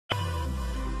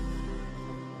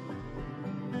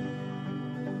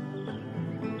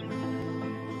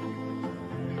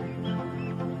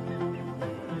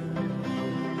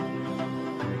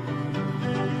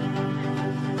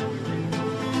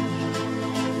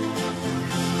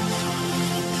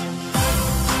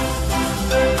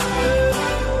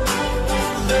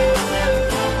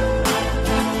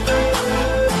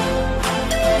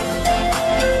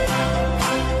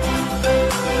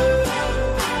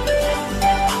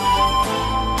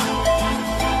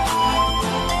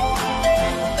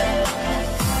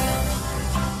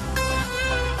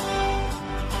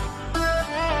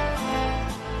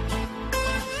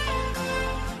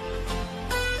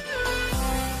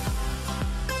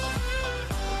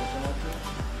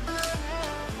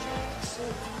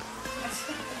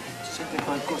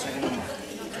qualcosa che non va.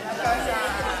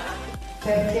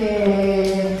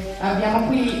 Perché abbiamo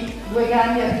qui due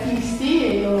grandi artisti e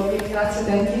io vi ringrazio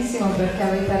tantissimo perché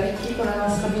avete arricchito la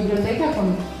nostra biblioteca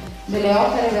con delle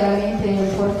opere veramente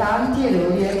importanti e devo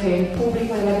dire che il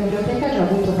pubblico della biblioteca ha già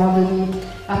avuto modo di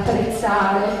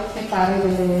apprezzare e fare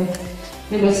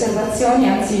delle osservazioni,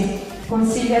 anzi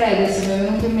consiglierei, adesso mi è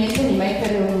venuto in mente, di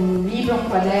mettere un libro, un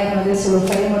quaderno, adesso lo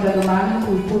faremo da domani, in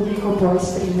cui il pubblico può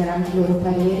esprimere anche i loro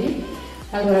pareri.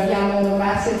 Allora abbiamo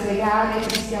Marcia Zegarra e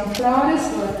Christian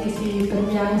Flores, due artisti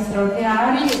permiani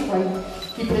straordinari e poi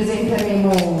li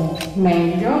presenteremo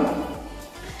meglio.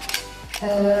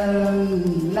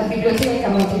 La biblioteca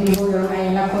molti di voi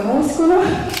ormai la conoscono,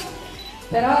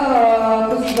 però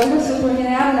così voglio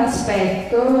sottolineare un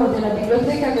aspetto della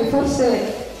biblioteca che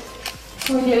forse,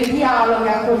 come dire,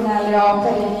 dialoga con le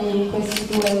opere di questi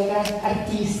due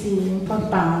artisti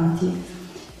importanti.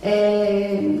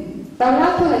 Da un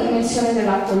lato la dimensione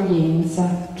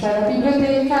dell'accoglienza, cioè la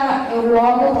biblioteca è un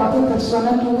luogo proprio per sua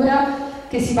natura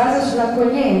che si basa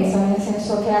sull'accoglienza, nel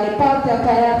senso che ha le porte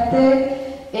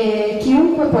aperte e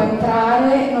chiunque può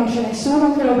entrare, non c'è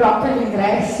nessuno che lo blocca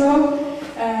l'ingresso,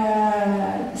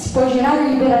 si può girare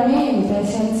liberamente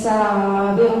senza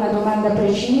avere una domanda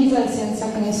precisa e senza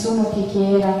che nessuno ti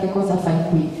chieda che cosa fai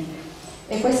qui.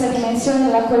 E questa dimensione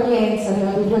dell'accoglienza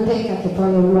della biblioteca, che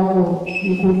poi è un luogo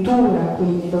di cultura,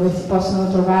 quindi dove si possono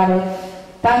trovare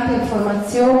tante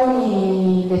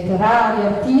informazioni letterarie,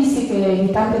 artistiche,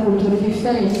 di tante culture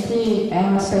differenti, è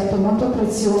un aspetto molto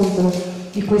prezioso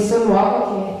di questo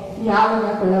luogo che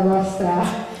dialoga con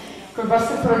col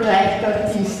vostro progetto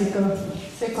artistico,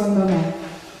 secondo me.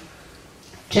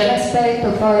 C'è l'aspetto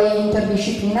poi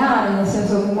interdisciplinare, nel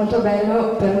senso che è molto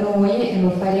bello per noi, e lo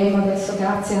faremo adesso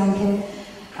grazie anche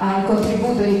al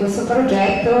contributo di questo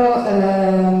progetto,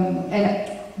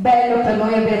 è bello per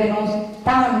noi avere non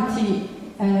tanti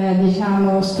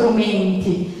diciamo,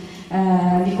 strumenti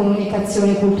di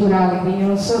comunicazione culturale, quindi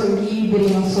non solo i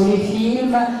libri, non solo i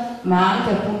film, ma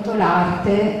anche appunto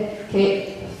l'arte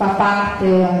che fa parte,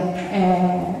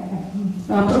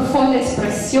 una profonda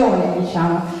espressione,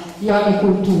 diciamo, di ogni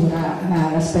cultura,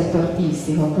 l'aspetto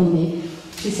artistico, quindi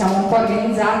ci siamo un po'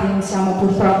 organizzati, non siamo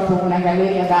purtroppo una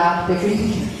galleria d'arte,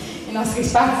 quindi i nostri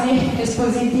spazi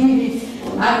espositivi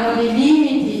hanno dei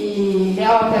limiti, le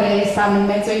opere stanno in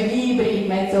mezzo ai libri, in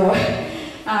mezzo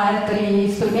a altri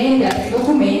strumenti, altri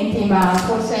documenti, ma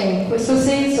forse in questo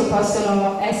senso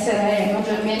possono essere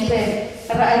maggiormente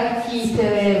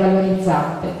arricchite e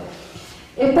valorizzate.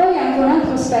 E poi anche un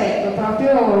altro aspetto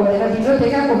proprio della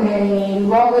biblioteca come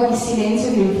luogo di silenzio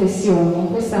e di riflessione,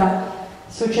 in questa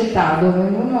società dove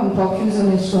ognuno è un po' chiuso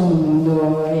nel suo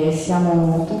mondo e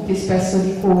siamo tutti spesso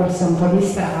di corsa, un po'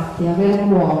 distratti, avere un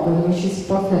luogo dove ci si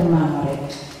può fermare,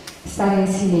 stare in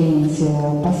silenzio,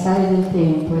 passare del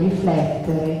tempo,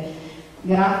 riflettere,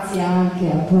 grazie anche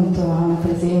appunto a una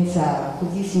presenza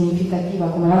così significativa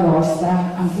come la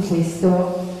vostra, anche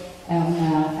questo è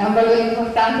un valore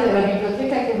importante della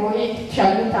biblioteca che voi ci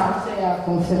aiutate a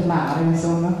confermare,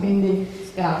 insomma, quindi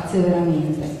grazie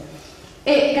veramente.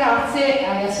 E grazie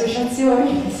alle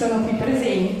associazioni che sono qui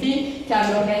presenti, che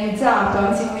hanno organizzato,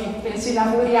 anzi noi penso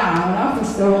inauguriamo, no?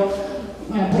 Questo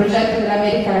progetto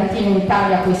dell'America Latina in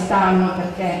Italia quest'anno,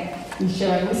 perché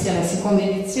diceva Lucia è la seconda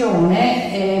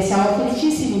edizione e siamo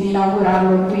felicissimi di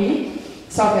inaugurarlo qui.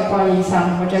 So che poi sarà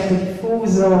un progetto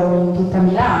diffuso in tutta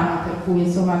Milano, per cui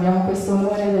insomma abbiamo questo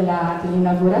onore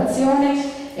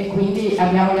dell'inaugurazione e quindi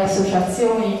abbiamo le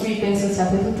associazioni qui, penso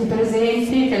siate tutti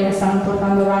presenti, che lo stanno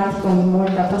portando avanti con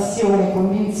molta passione,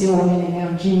 convinzione ed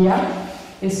energia,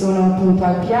 e sono appunto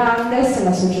Alpi Andes,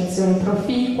 l'associazione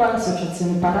Proficua,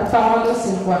 l'associazione Paratodos e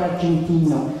il Cuore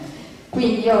Argentino.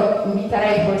 Quindi io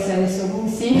inviterei forse adesso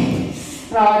Lucy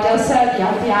Rogers di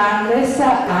Alpi Andes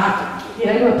a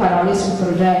dire due parole sul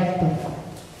progetto.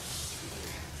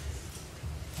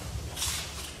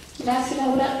 Grazie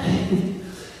Laura.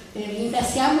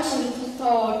 Ringraziamo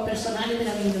soprattutto il personale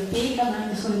della biblioteca, ma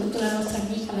anche soprattutto la nostra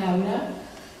amica Laura,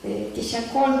 che ci ha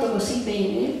accolto così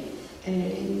bene.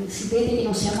 Si vede che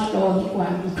non siamo all'odi qua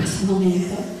in questo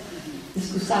momento.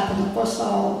 Scusate, non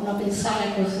posso non pensare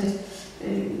a cose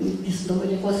dove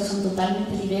le cose sono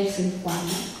totalmente diverse di qua.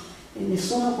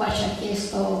 Nessuno qua ci ha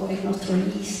chiesto il nostro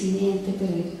ISI, niente per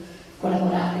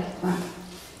collaborare qua.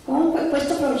 Comunque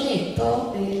questo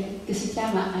progetto che si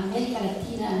chiama America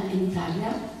Latina in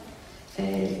Italia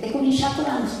è cominciato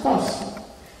l'anno scorso,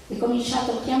 è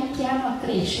cominciato pian piano a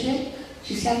crescere,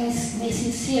 ci siamo messi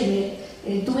insieme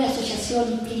due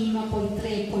associazioni prima, poi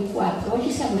tre, poi quattro,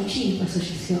 oggi siamo 5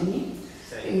 associazioni.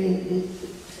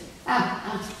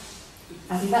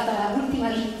 Arrivata l'ultima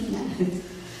Argentina.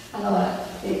 Allora,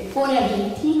 Cuore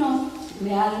Argentino,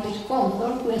 Real del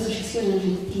Cóndor, una associazione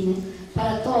argentina,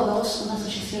 Para Todos,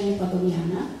 un'associazione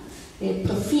ecuadoriana,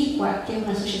 Proficua, che è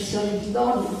un'associazione di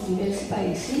donne di diversi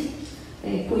paesi,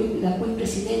 la cui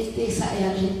presidentessa è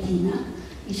argentina,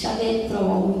 e c'ha dentro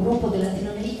un gruppo di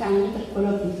latinoamericani, per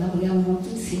quello che lavoriamo molto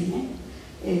insieme,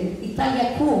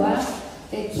 Italia Cuba,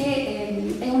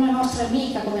 che è una nostra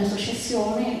amica come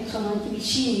associazione, sono anche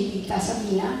vicini di casa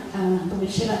mia, dove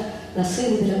c'era la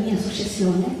sede della mia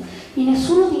associazione, e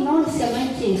nessuno di noi si è mai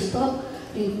chiesto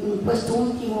in questo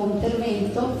ultimo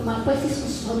intervento, ma questi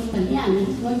sono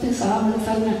italiani, noi pensavamo di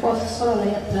fare una cosa solo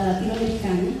tra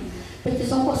latinoamericani, perché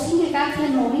sono così legati a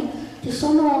noi che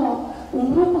sono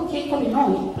un gruppo che è come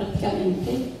noi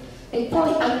praticamente. E poi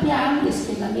Alpiandes,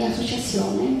 che è la mia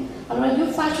associazione, allora io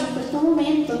faccio in questo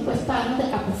momento, in quest'anno, da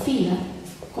capofila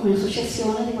come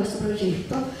associazione di questo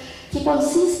progetto, che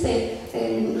consiste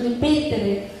in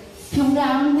ripetere più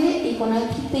grande e con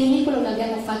altri temi quello che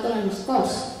abbiamo fatto l'anno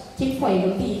scorso, che è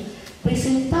quello di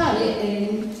presentare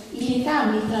i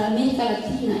legami tra l'America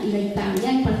Latina e l'Italia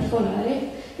in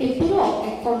particolare, e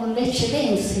però con le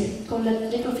eccellenze, con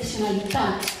le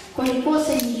professionalità, con le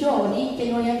cose migliori che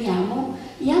noi abbiamo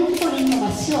e anche con le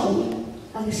innovazioni.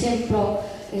 Ad esempio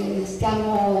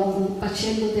stiamo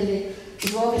facendo delle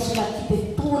prove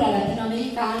sull'architettura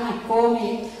latinoamericana,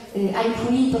 come ha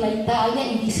influito l'Italia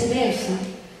e viceversa,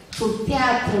 sul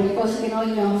teatro, le cose che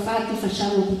noi abbiamo fatto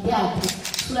facciamo di teatro,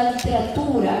 sulla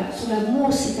letteratura, sulla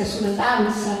musica, sulla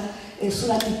danza,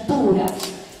 sulla pittura.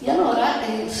 E allora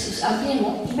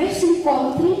abbiamo diversi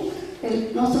incontri. Il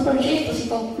nostro progetto si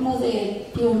conclude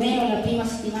più o meno la prima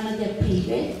settimana di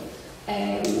aprile,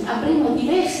 avremo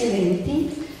diversi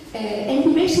eventi in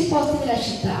diversi posti della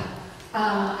città.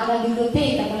 Alla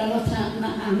biblioteca, con la nostra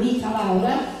amica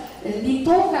Laura, gli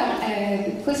tocca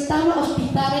quest'anno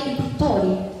ospitare i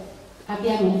pittori.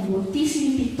 Abbiamo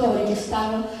moltissimi pittori che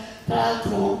stanno tra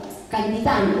l'altro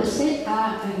candidandosi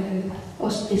a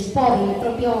esporre le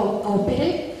proprie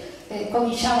opere.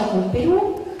 Cominciamo col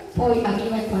Perù, poi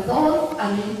arriva Ecuador,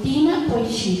 Argentina,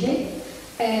 poi Cile,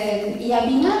 e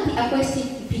abbinati a questi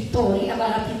pittori,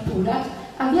 alla pittura,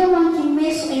 abbiamo anche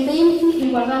immesso eventi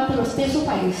riguardanti lo stesso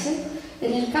paese. E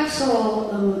nel caso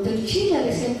del Cile, ad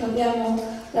esempio, abbiamo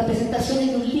la presentazione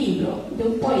di un libro di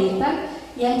un poeta,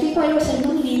 e anche quello, essendo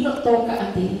un libro, tocca a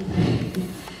te.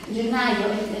 Gennaio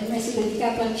è il mese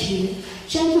dedicato al Cile.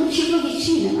 C'è anche un ciclo di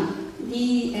cinema,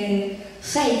 di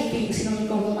 6 film, se non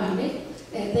ricordo male,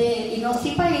 dei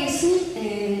nostri paesi,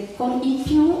 con in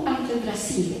più anche il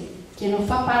Brasile, che non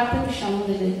fa parte, diciamo,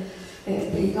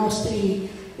 dei nostri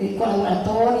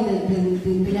collaboratori,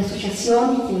 delle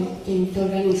associazioni che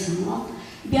organizzano. No?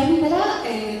 Vi arriverà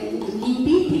gli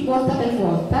inviti volta per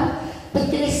volta,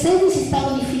 perché le sedi si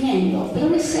stanno definendo, però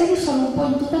le sedi sono un po'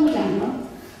 in tutta Milano,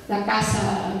 la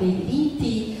Casa dei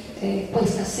Diritti,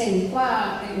 questa sede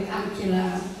qua, anche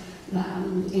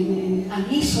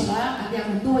all'Isola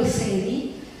abbiamo 2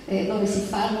 sedi dove si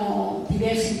fanno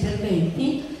diversi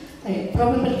interventi,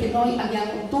 proprio perché noi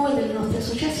abbiamo 2 delle nostre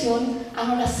associazioni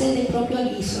hanno la sede proprio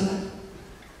all'Isola,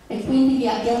 e quindi vi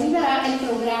arriverà il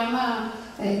programma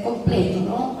completo,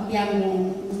 no?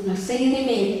 Abbiamo una serie di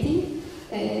eventi,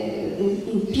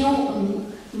 in più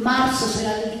marzo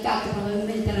sarà dedicato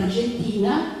probabilmente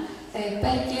all'Argentina,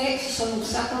 perché ci sono un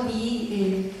sacco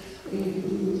di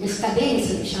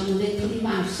scadenze, diciamo, dentro di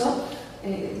marzo.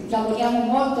 Lavoriamo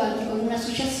molto anche con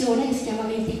un'associazione che si chiama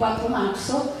 24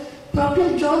 marzo, proprio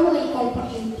il giorno del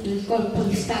colpo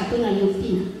di Stato in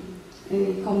Argentina,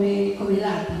 come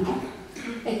data, no?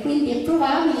 E quindi è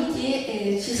probabile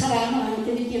che ci saranno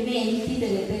anche degli eventi,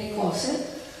 delle cose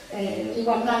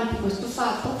riguardanti questo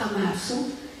fatto a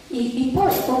marzo, e poi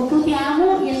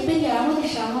concludiamo e speriamo,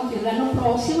 diciamo, che l'anno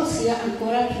prossimo sia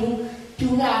ancora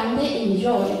più grande e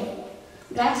migliore.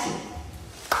 Grazie.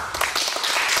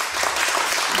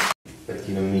 Per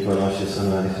chi non mi conosce,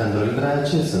 sono Alejandro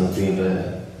Librace, sono qui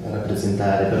per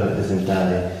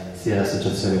rappresentare sia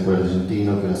l'Associazione Cuore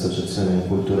Argentino che l'Associazione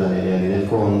Culturale Reali del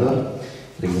Condor.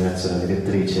 Ringrazio la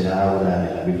direttrice Laura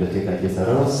nella Biblioteca Chiesa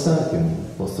Rossa, che è un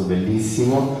posto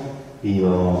bellissimo.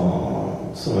 Io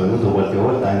sono venuto qualche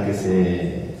volta, anche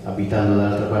se abitando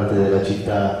dall'altra parte della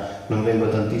città non vengo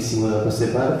tantissimo da queste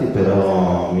parti,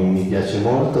 però mi piace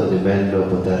molto ed è bello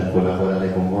poter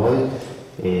collaborare con voi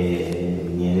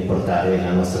e portare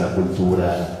la nostra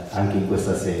cultura anche in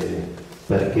questa sede,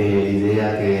 perché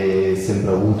l'idea che ho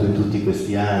sempre avuto in tutti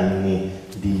questi anni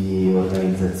di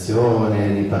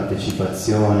organizzazione, di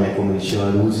partecipazione, come diceva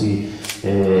Lucy,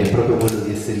 è proprio quello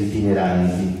di essere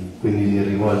itineranti, quindi di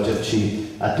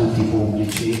rivolgerci a tutti i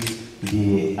pubblici,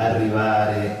 di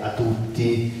arrivare a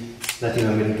tutti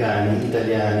latinoamericani,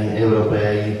 italiani,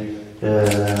 europei.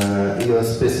 Io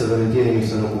spesso e volentieri mi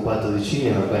sono occupato di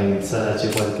cinema, poi in sala c'è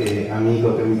qualche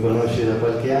amico che mi conosce da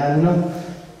qualche anno,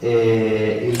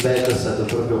 e il bello è stato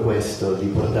proprio questo, di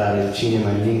portare il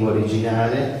cinema in lingua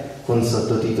originale con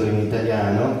sottotitoli in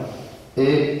italiano,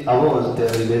 e a volte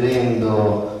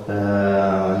rivedendo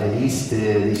le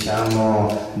liste,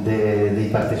 diciamo, dei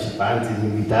partecipanti, degli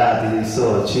invitati, dei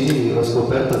soci, ho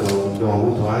scoperto che abbiamo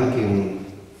avuto anche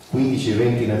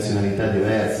 15-20 nazionalità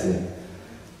diverse,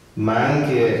 ma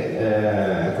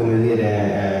anche come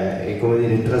dire,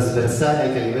 trasversale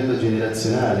anche a livello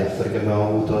generazionale, perché abbiamo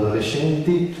avuto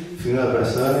adolescenti fino a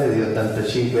persone di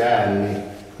 85 anni,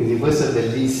 quindi questo è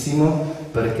bellissimo,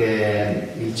 perché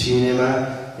il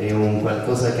cinema è un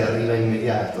qualcosa che arriva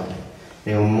immediato,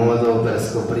 è un modo per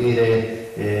scoprire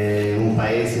un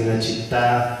paese, una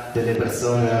città, delle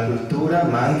persone, una cultura,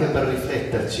 ma anche per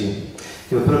rifletterci.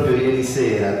 Io proprio ieri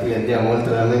sera, qui andiamo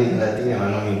oltre l'America Latina, ma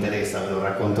non mi interessa, ve lo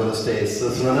racconto lo stesso,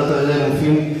 sono andato a vedere un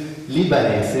film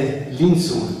libanese,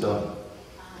 L'insulto.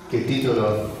 Che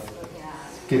titolo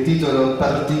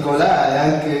particolare,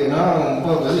 anche, no? Un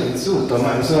po' così, L'insulto,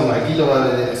 ma insomma, chi lo va a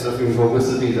vedere questo film con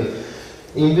questo titolo?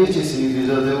 Invece, se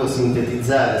lo devo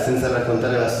sintetizzare senza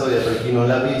raccontare la storia per chi non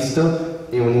l'ha visto,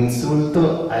 è un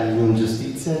insulto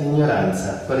all'ingiustizia e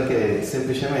all'ignoranza, perché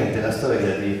semplicemente la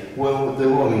storia di due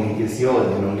uomini che si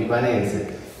odiano, un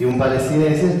libanese e un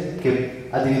palestinese, che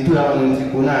addirittura vanno in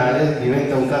tribunale,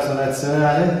 diventa un caso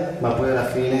nazionale, ma poi alla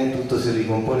fine tutto si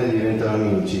ricompone e diventano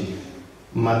amici.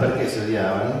 Ma perché si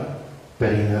odiavano?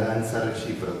 Per ignoranza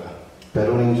reciproca, per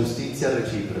un'ingiustizia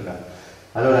reciproca.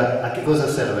 Allora, a che cosa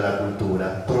serve la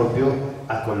cultura? Proprio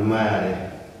a colmare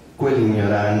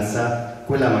quell'ignoranza,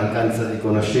 quella mancanza di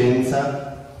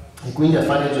conoscenza, e quindi a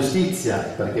fare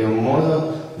giustizia, perché è un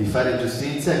modo di fare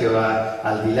giustizia che va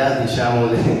al di là, diciamo,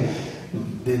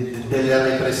 delle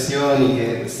repressioni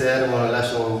che servono,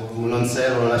 non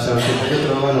servono, lasciano il tempo che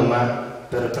trovano, ma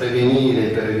per prevenire,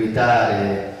 per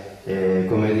evitare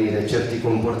come dire, certi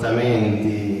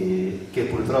comportamenti che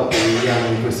purtroppo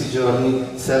viviamo in questi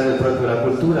giorni, serve proprio la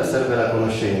cultura, serve la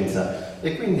conoscenza.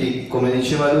 E quindi, come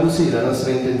diceva Lucy, la nostra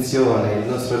intenzione, il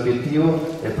nostro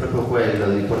obiettivo è proprio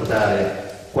quello di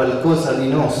portare qualcosa di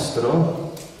nostro,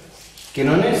 che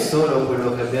non è solo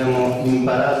quello che abbiamo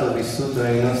imparato, vissuto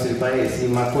nei nostri paesi,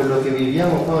 ma quello che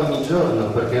viviamo poi ogni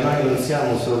giorno, perché noi non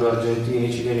siamo solo argentini,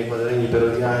 cileni, quadregni,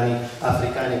 peruviani,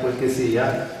 africani, quel che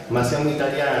sia, ma siamo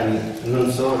italiani,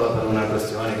 non solo per una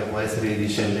questione che può essere di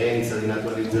discendenza, di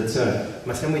naturalizzazione,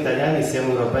 ma siamo italiani,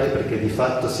 siamo europei perché di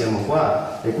fatto siamo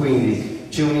qua, e quindi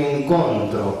c'è un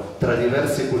incontro tra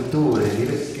diverse culture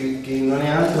che non è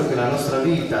altro che la nostra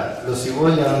vita, lo si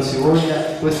voglia o non si voglia,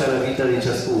 questa è la vita di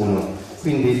ciascuno.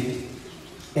 Quindi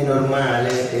è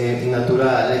normale, è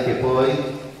naturale che poi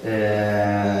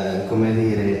come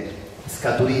dire,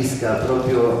 scaturisca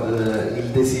proprio il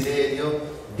desiderio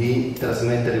di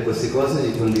trasmettere queste cose,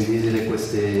 di condividere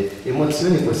queste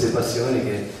emozioni, queste passioni,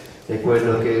 che è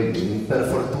quello che per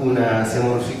fortuna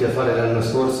siamo riusciti a fare l'anno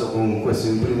scorso con questo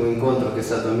primo incontro che è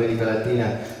stato America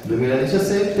Latina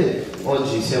 2017.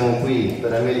 Oggi siamo qui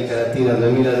per America Latina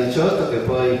 2018, che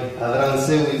poi avrà un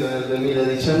seguito nel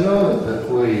 2019, per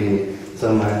cui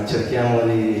insomma cerchiamo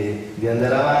di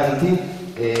andare avanti,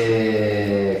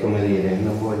 e come dire,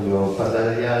 non voglio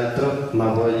parlare di altro, ma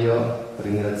voglio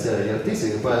ringraziare gli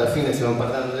artisti, che poi alla fine stiamo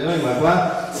parlando di noi, ma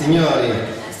qua, signori,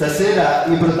 stasera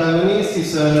i protagonisti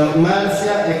sono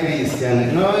Marcia e Christian.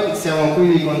 Noi siamo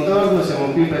qui di contorno, siamo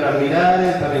qui per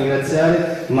ammirare, per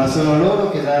ringraziare, ma sono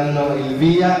loro che danno il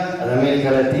via ad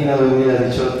America Latina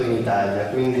 2018 in Italia.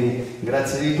 Quindi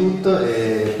grazie di tutto,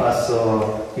 e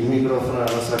passo il microfono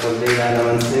alla nostra collega Anna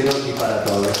Manzero di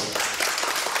Paratolo.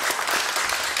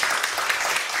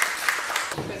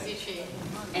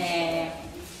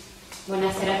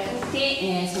 Buonasera a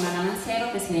tutti, sono Anna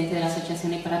Manzero, Presidente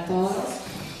dell'Associazione Paratoros.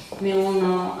 Mi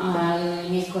uno ai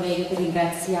miei colleghi per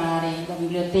ringraziare la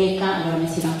biblioteca, allora mi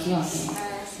siedo anch'io,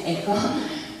 ecco,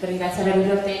 per ringraziare la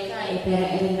biblioteca e per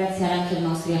ringraziare anche i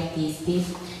nostri artisti.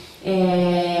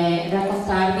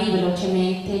 Raccontarvi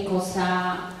velocemente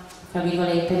cosa, tra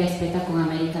virgolette, vi aspetta con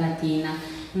America Latina.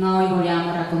 Noi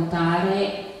vogliamo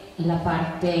raccontare la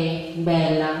parte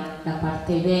bella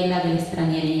degli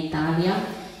stranieri in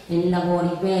Italia, i lavori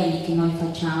belli che noi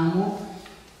facciamo,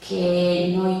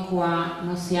 che noi qua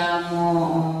non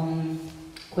siamo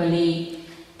quelli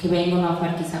che vengono a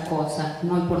fare chissà cosa,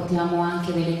 noi portiamo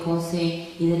anche delle cose e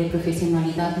delle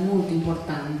professionalità molto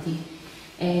importanti,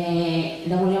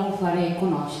 la vogliamo fare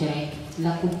conoscere,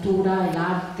 la cultura e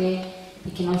l'arte,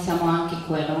 perché noi siamo anche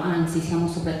quello, anzi siamo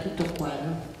soprattutto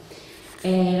quello.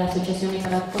 L'associazione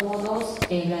para todos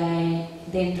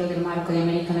dentro del marco di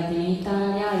America Latina in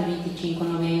Italia il 25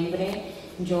 novembre,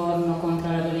 giorno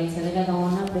contro la violenza della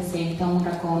donna, presenta un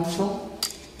racconto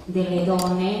delle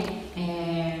donne,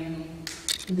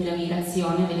 della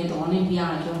migrazione delle donne, il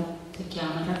viaggio si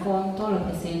chiama il racconto, lo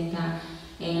presenta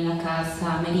nella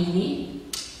casa Merini,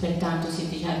 pertanto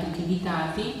siete già tutti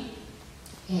invitati.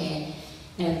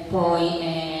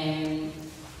 Poi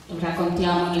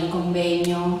raccontiamo nel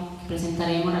convegno che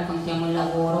presenteremo, raccontiamo il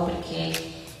lavoro, perché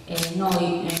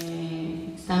noi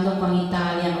stando qua in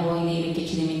Italia non vuol dire che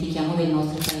ci dimentichiamo dei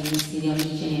nostri paesi di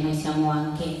origine, noi siamo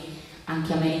anche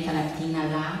America Latina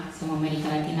là, siamo America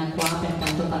Latina qua,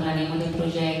 pertanto parleremo dei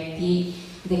progetti,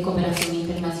 delle cooperazioni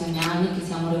internazionali che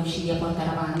siamo riusciti a portare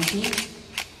avanti.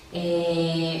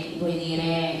 E vuol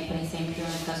dire, per esempio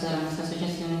nel caso della nostra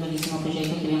associazione, un bellissimo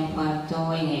progetto che abbiamo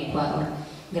fatto in Ecuador,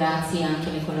 grazie anche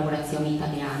alle collaborazioni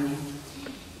italiane.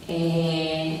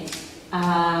 Mi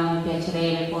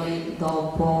piacerebbe poi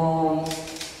dopo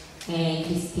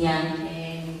Christian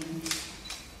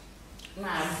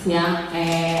Marcia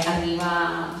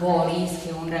arriva Boris, che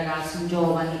è un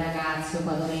giovane ragazzo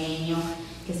ecuadoregno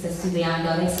che sta studiando,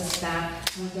 adesso sta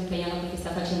molto impegnato perché sta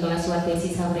facendo la sua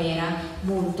tesi laurea,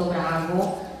 molto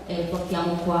bravo,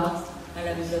 portiamo qua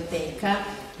alla biblioteca,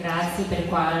 grazie, per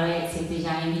quale siete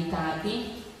già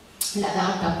invitati. La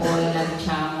data poi la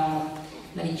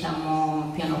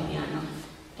diciamo piano piano.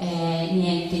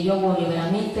 Niente, io voglio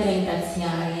veramente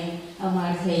ringraziare a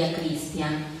Marcia e a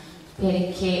Christian,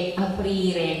 perché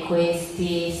aprire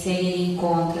queste serie di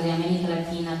incontri di America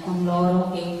Latina con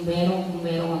loro è un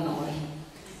vero onore.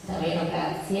 Davvero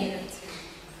grazie.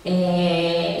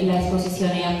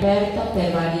 L'esposizione è aperta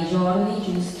per vari giorni,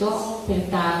 giusto?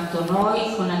 Pertanto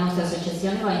noi con la nostra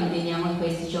associazione veniamo in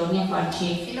questi giorni a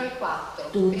farci fino al 4,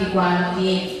 tutti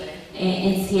quanti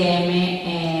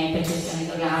insieme, per questioni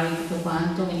legali, tutto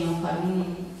quanto, veniamo a fare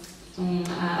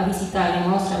a visitare la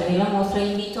mostra, a vedere la mostra, e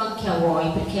invito anche a voi,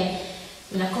 perché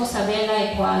la cosa bella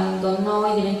è quando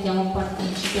noi diventiamo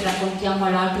partecipi e raccontiamo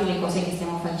all'altro le cose che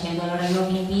stiamo facendo. Allora io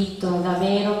vi invito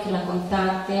davvero che la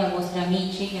contattate ai vostri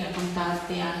amici, che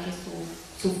raccontate anche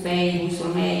su Facebook,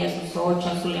 sul media, su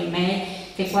social, sulle mail,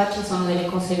 che qua ci sono delle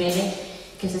cose belle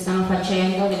che si stanno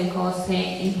facendo, delle cose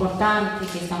importanti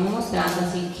che stiamo mostrando,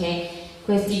 affinché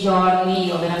questi giorni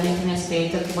io veramente mi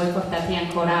aspetto che voi portate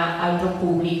ancora altro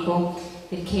pubblico,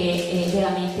 perché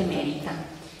veramente merita.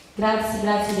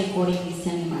 Grazie dei cuori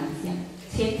Christian Marcia.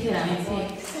 Siete veramente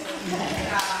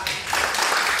grazie.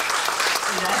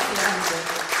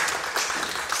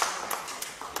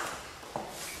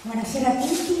 Buonasera a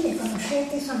tutti, mi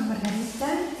conoscete, sono Margarita,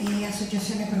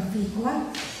 Associazione Proficua.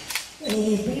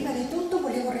 Prima di tutto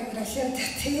volevo ringraziarti a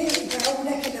te,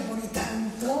 Paola, che lavori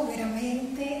tanto,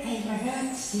 veramente, ai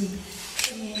ragazzi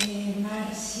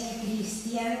Marcia e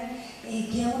Christian,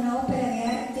 che è un'opera di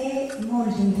arte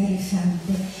molto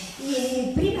interessante.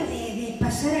 Prima di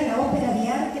passare all'opera di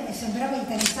arte mi sembrava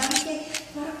interessante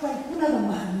fare qualcuna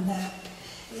domanda.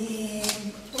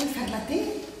 Vuoi farla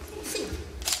te? Sì.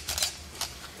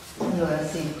 Allora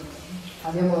sì,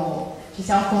 ci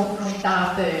siamo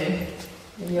confrontate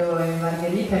io e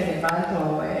Margherita, che tra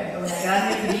l'altro è una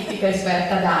grande critica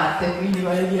esperta d'arte, quindi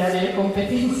voglio dire, ha delle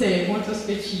competenze molto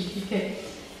specifiche.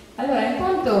 Allora,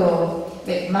 intanto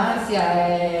Marcia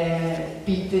è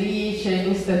pittrice,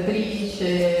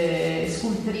 illustratrice,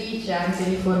 scultrice anche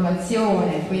di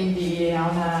formazione, quindi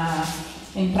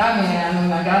entrambi hanno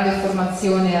una grande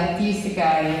formazione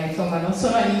artistica e insomma non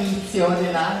sono all'inizio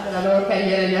della loro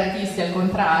carriera di artisti, al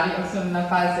contrario, sono in una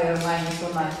fase ormai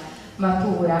insomma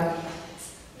matura.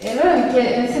 E allora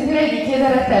sentirei di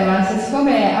chiedere a te, Marcia,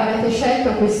 siccome avete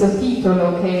scelto questo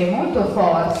titolo che è molto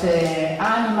forte,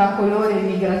 Anima, colore,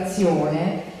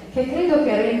 immigrazione, che credo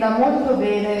che renda molto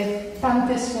bene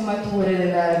tante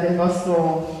sfumature del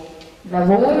vostro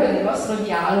lavoro e del vostro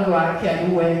dialogo anche a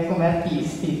due come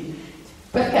artisti.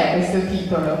 Perché questo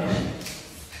titolo?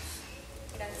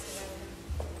 Grazie.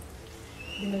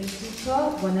 Prima di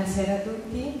tutto, buonasera a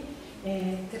tutti.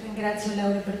 Ti ringrazio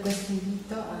Laura per questo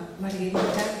invito, a Margherita,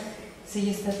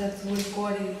 sei stata tu il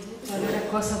cuore di tutto, allora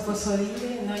cosa posso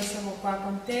dire? Noi siamo qua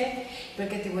con te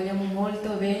perché ti vogliamo molto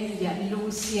bene, a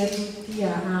Lucy, a tutti,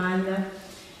 a Anna,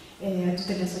 a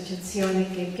tutte le associazioni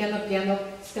che piano piano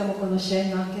stiamo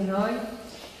conoscendo anche noi.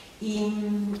 E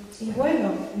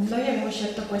bueno, noi abbiamo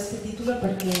scelto questo titolo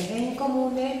perché è in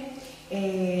comune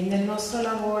nel nostro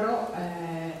lavoro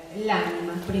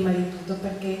l'anima, prima di tutto,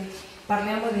 perché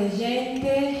parliamo di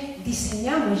gente,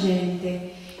 disegniamo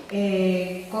gente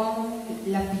con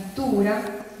la pittura,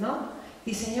 no?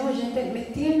 Disegniamo gente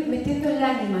mettendo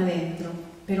l'anima dentro,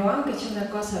 però anche c'è una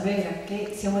cosa vera,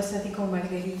 che siamo stati con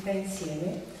Margherita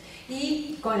insieme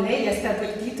e con lei è stato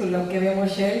il titolo che abbiamo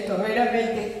scelto,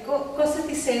 veramente. Cosa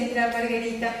ti sembra,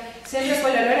 Margherita? Sembra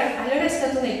quello, allora è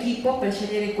stato un equipo per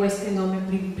scegliere questi nomi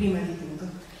prima di tutto,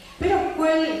 però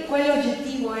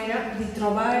quell'oggettivo era di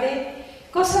trovare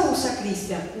cosa usa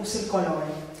Christian, usa il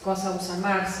colore, cosa usa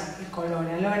Marcia, il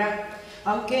colore, allora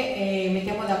anche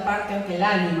mettiamo da parte anche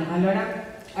l'anima, allora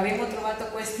abbiamo trovato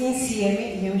questi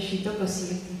insieme e è uscito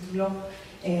così il titolo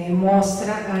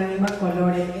Mostra, anima,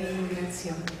 colore e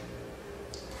immigrazione.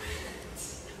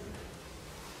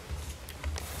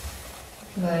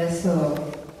 Allora adesso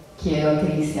chiedo a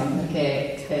Christian,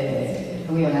 perché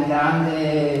lui ha una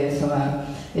grande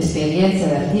esperienza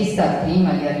d'artista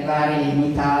prima di arrivare in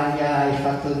Italia, hai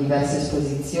fatto diverse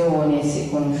esposizioni, si è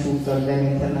conosciuto a livello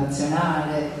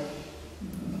internazionale,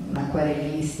 un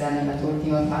acquarellista nella tua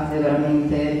ultima fase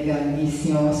veramente di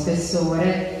grandissimo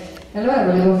spessore. Allora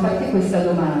volevo farti questa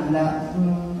domanda: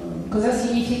 cosa ha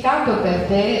significato per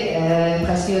te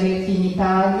trasferirti in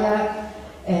Italia?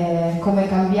 Come è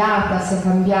cambiata, se è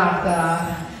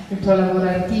cambiata il tuo lavoro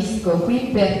artistico qui,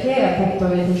 perché appunto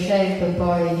avete scelto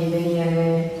poi di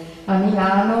venire a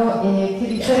Milano e che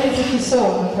differenze ci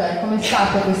sono, cioè com'è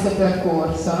stato questo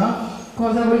percorso, no?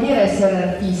 Cosa vuol dire essere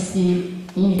artisti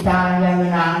in Italia, a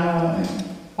Milano,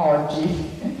 oggi,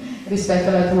 rispetto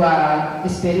alla tua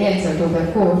esperienza, al tuo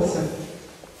percorso?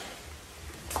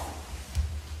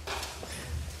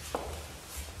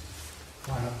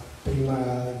 Prima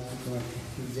di tutto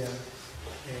già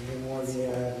le muovi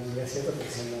all'università perché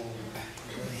siamo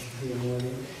le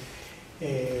muovi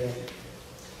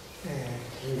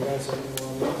ringrazio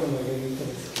nuovamente Margherita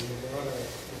per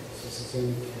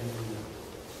l'associazione che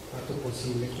ha fatto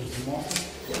possibile questa mostra.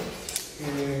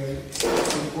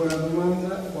 Su quella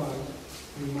domanda,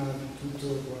 prima di tutto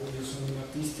io sono un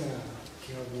artista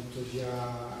che ho avuto già,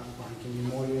 anche mia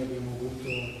moglie abbiamo avuto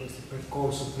questo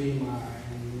percorso prima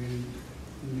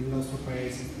nel nostro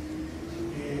paese.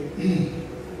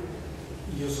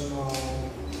 Io sono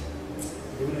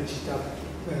di una città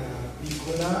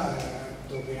piccola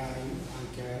dove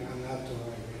anche è nato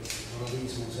il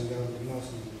terrorismo, San Domenico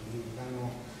Savio, nel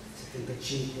Milano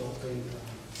 75 80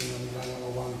 fino al Milano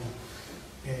 90.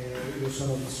 Io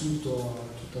sono vissuto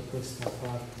tutta questa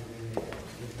parte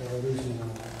del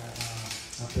terrorismo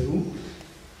a Perù.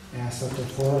 È stato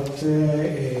forte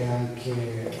e anche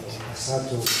ho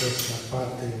passato questa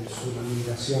parte sulla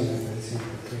migrazione, per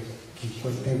esempio, che in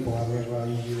quel tempo aveva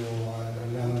io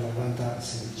all'anno 90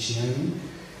 16 anni.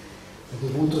 Ho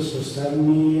dovuto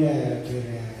spostarmi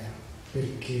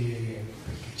perché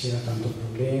c'era tanto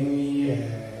problemi,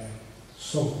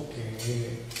 so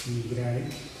che migrare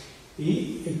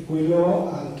e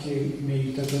quello anche mi ha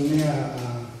aiutato me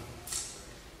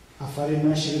a fare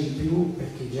nascere di più,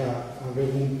 perché già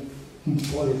avevo un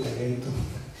po' di talento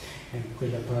in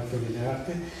quella parte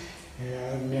dell'arte,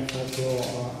 mi ha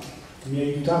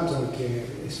aiutato anche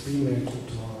a esprimere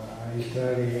tutto, a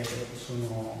entrare,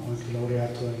 sono anche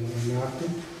laureato in arte,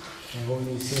 ho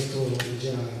iniziato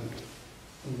già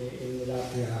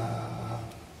nell'arte a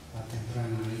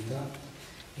temprana età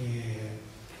e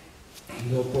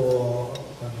dopo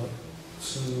quando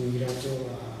sono emigrato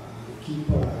a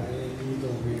Chipa e lì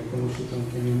dove ho conosciuto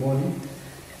anche mia moglie.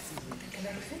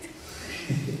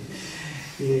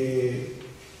 E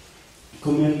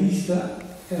come artista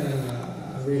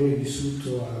avere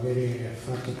vissuto, avere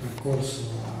fatto il percorso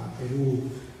a Perù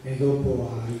e dopo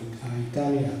a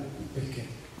Italia, perché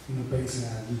uno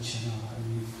pensa, dice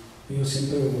no, io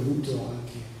sempre ho voluto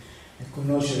anche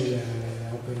conoscere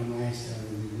l'opera maestra,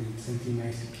 i santi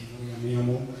maestri che noi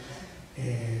amiamo.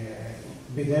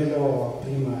 Vederlo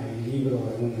prima il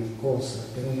libro è una cosa,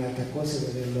 per un'altra cosa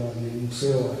vederlo nel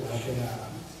museo è l'opera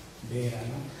vera,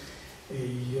 no?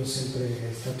 E io sempre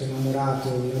stato innamorato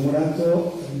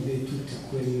di tutti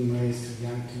quei maestri che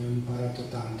anche ho imparato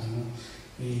tanto, no?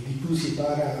 E di più si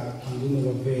impara quando uno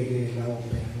lo vede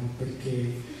l'opera, no?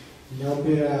 Perché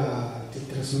l'opera ti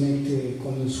trasmette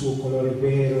con il suo colore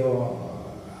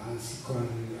vero, anzi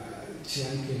c'è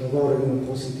anche l'odore, uno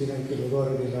può sentire anche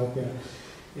l'odore dell'opera.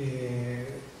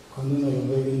 Quando uno lo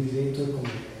vede in diretto è come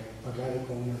parlare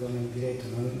con una donna in diretto,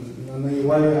 non è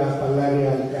uguale a parlare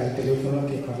al telefono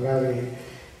che parlare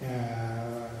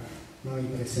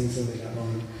in presenza della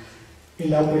donna, e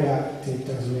l'opera ti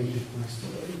trasmette questo.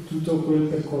 Tutto quel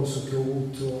percorso che ho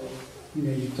avuto mi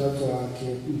ha aiutato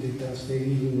anche di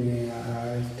trasferirmi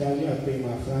all'Italia,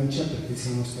 prima a Francia, perché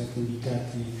siamo stati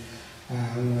invitati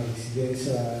a una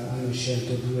residenza, hanno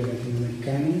scelto 2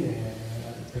 latinoamericani,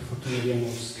 per fortuna abbiamo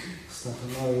stato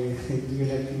noi 2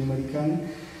 latinoamericani,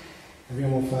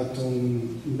 Abbiamo fatto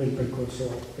un bel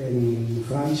percorso in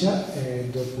Francia e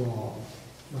dopo,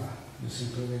 ho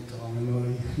sempre detto,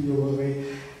 io vorrei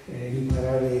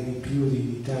imparare di più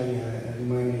dell'Italia,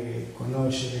 rimanere,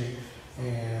 conoscere,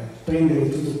 prendere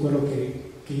tutto quello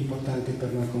che è importante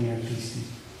per noi come artisti.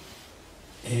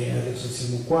 E adesso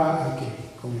siamo qua anche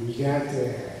come immigrati,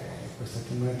 questa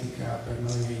tematica per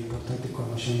noi è importante,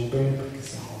 conosciamo bene perché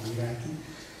siamo immigrati.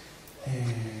 È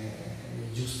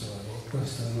giusto,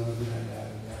 questa è la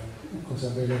cosa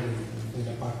bella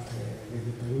della parte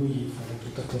di Perù, fare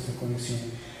tutta questa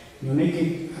connessione. Non è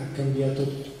che ha cambiato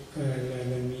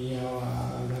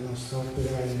la nostra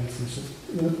opera, nel senso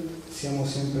siamo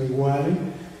sempre uguali,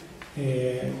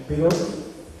 però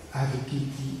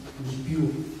arricchiti di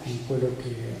più con quello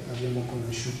che abbiamo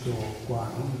conosciuto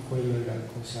qua, no? Quella è la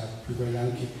cosa più bella,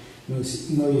 anche noi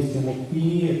stiamo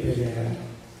qui per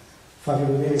far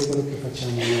vedere quello che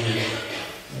facciamo noi.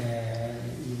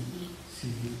 Sì,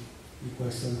 di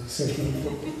questo serve un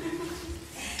po'.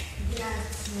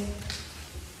 Grazie.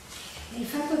 Il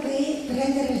fatto di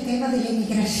prendere il tema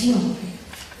dell'immigrazione,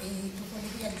 tu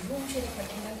volevi aggiungere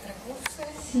qualche cosa?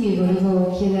 Sì,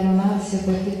 volevo chiedere a Marzia,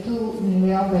 perché tu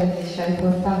nelle opere che ci hai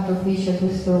portato qui c'è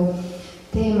questo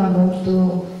tema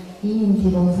molto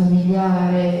intimo,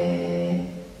 familiare,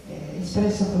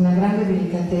 espresso con una grande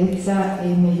delicatezza e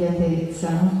immediatezza,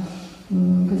 no?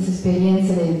 Queste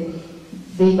esperienze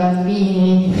dei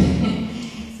bambini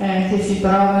che si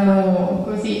trovano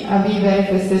così a vivere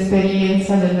questa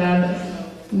esperienza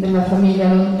della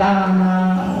famiglia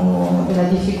lontana o della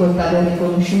difficoltà del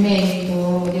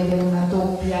riconoscimento, di avere una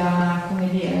doppia, come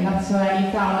dire,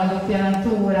 nazionalità, una doppia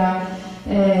natura,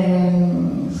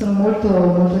 sono molto,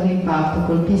 molto d'impatto,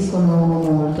 colpiscono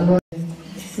molto. Allora,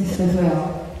 queste due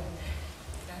opere.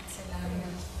 Grazie Laura.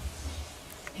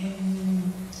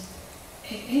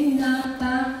 È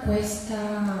nata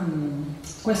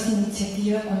questa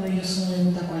iniziativa quando io sono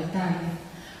venuta qua a Italia.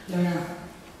 Allora,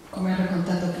 come ha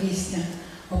raccontato Christian,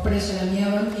 ho preso la mia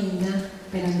bambina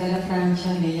per andare a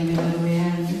Francia, lei aveva 2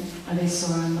 anni,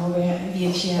 adesso ha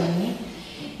 10 anni.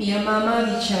 Mia mamma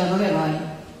diceva: dove vai?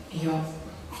 Io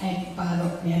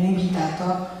vado, mi hanno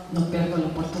invitato, non perdo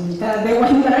l'opportunità, devo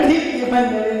andare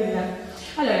via.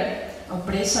 Allora, ho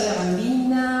preso la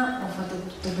bambina, ho fatto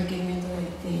tutto il requerimento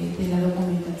della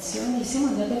documentazione e siamo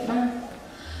andati a Francia.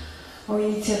 Ho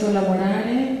iniziato a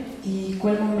lavorare e in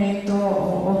quel momento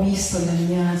ho visto la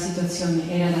mia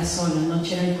situazione, era da sola, non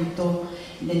c'era aiuto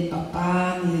del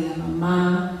papà, né della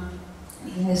mamma,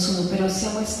 di nessuno, però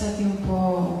siamo stati un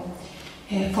po'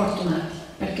 fortunati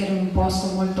perché era un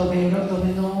posto molto bello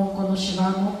dove non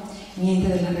conoscevamo niente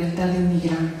della realtà di un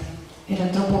migrante. Era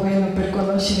troppo bello per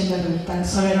conoscere la realtà,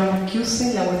 solo eravamo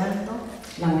chiusi lavorando.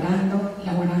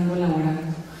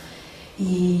 E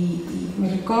mi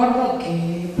ricordo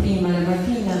che prima la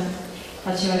mattina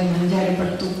faceva di mangiare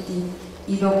per tutti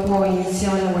e dopo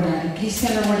iniziava a lavorare.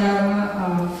 Christian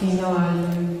lavorava fino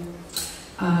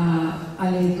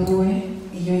alle 2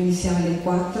 e io iniziavo alle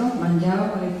 4,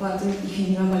 mangiavo alle 4 e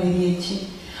finivamo alle 10.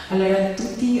 Allora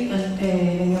tutti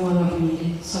venivamo a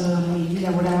dormire, solo a dormire,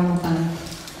 lavoravamo tanto.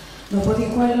 Dopo di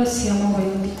quello siamo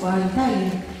venuti qua in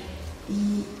Italia.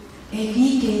 È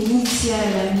lì che inizia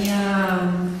la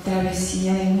mia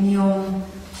travessia, la mia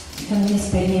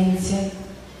esperienza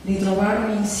di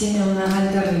trovarmi insieme a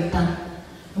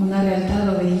una realtà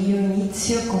dove io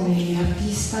inizio come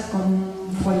artista con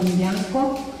un foglio in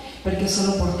bianco, perché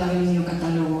solo portavo il mio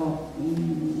catalogo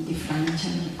di Francia,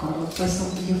 mi ricordo. Questo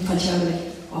io facevo,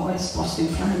 ho esposto in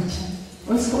Francia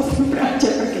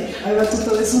perché aveva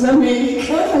tutto del Sud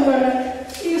America, allora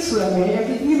io Sud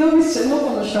America, di dove non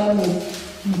conosciamo niente.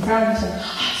 In Francia,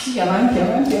 sì, avanti, è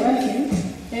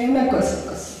una cosa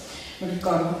così, mi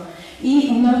ricordo. E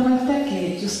una volta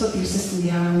che giusto che io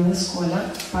studiavo in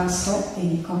scuola, passo e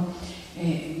dico,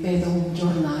 vedo un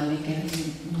giornale che è un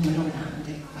numero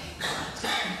grande,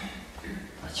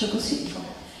 faccio così, dico,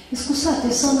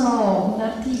 scusate, sono un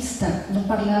artista, non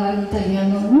parlava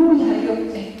l'italiano, nulla,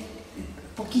 io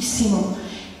pochissimo,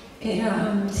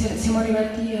 siamo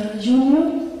arrivati a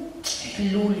giugno,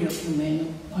 luglio più o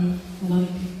meno. Non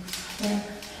più.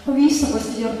 Ho visto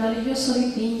questi giornali, io so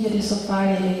dipingere, so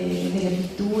fare delle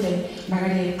pitture,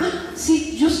 magari,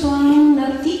 sì, giusto c'è un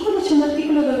articolo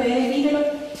dove è libero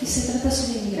e si tratta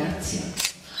sull'immigrazione.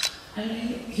 Allora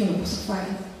io lo posso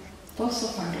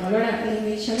farlo. Allora lei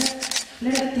mi dice,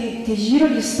 allora ti giro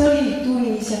le storie e tu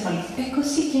inizi a farlo. È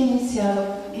così che ho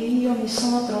iniziato e io mi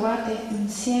sono trovate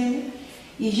insieme.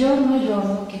 E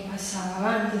giorno che passava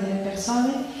avanti delle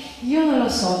persone, io non lo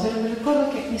so, però mi ricordo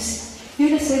che io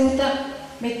ero seduta,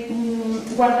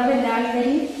 guardavo gli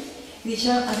alberi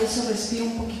Diceva adesso respiro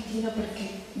un pochettino perché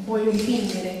voleva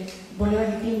dipingere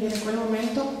in quel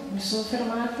momento, mi sono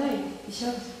fermata e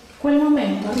diceva, quel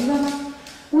momento arrivava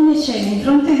una scena in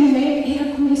fronte di me,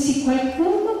 era come se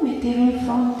qualcuno metteva in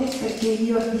fronte perché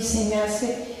io disegnassi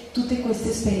tutte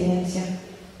queste esperienze,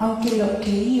 anche lo che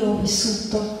io ho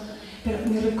vissuto. Però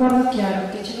mi ricordo chiaro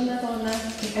che c'era una donna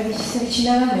che si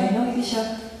avvicinava a me, no? E diceva,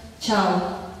 ciao,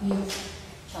 io,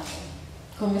 ciao,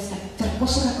 come stai? Te la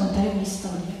posso raccontare la mia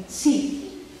storia?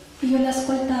 Sì, io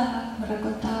l'ascoltavo, mi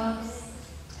raccontava,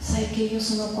 sai che io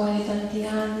sono qua da tanti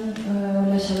anni, ho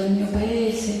lasciato il mio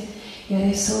paese e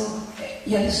adesso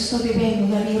sto bevendo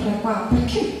una birra qua.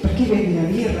 Perché bevi una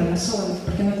birra da solo?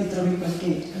 Perché non ti trovi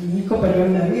qualche amico per bere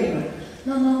una birra?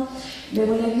 No,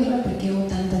 bevo la birra perché ho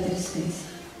tanta tristezza.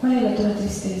 Qual è la tua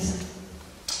tristezza?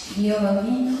 Io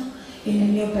bambino e nel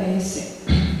mio paese,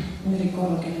 mi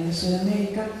ricordo che nel Sud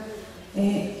America,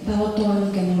 da 8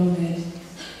 anni che non lo vedo.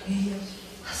 E io,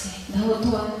 sì,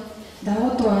 da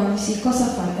 8 anni, sì, cosa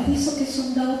fai? Adesso che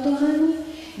sono da 8 anni,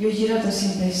 io ho girato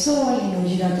sempre i soldi, ho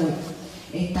girato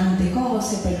tante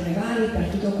cose per regali, per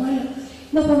tutto quello.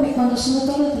 Dopo quando sono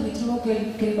tornata mi trovo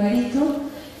che il marito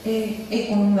è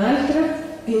con un'altra,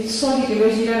 e il soldi che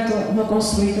ho girato non ho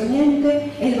costruito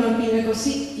niente, e il bambino è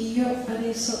così, io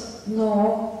adesso non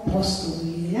ho posto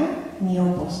via, né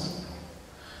ho posto.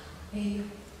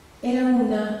 Era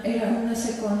una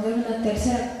seconda, era una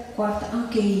terza, quarta,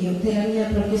 anche io, della mia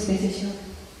propria specie, dicevo,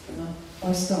 no,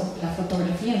 questo la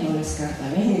fotografia non la scarta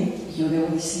bene, io devo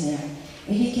disegnare.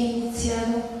 E lì che ho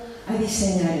iniziato a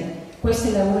disegnare. Questo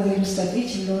è il lavoro di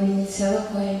illustratrice, l'ho iniziato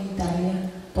qua in Italia.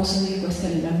 Posso dire che questa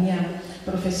è la mia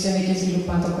professione che ho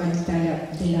sviluppato qua in Italia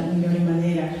della migliore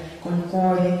maniera, col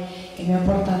cuore, che mi ha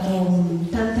portato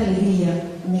tanta allegria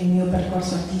nel mio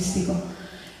percorso artistico.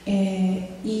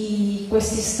 E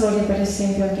queste storie, per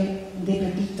esempio, anche di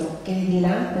Pepito, che è di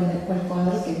là, quel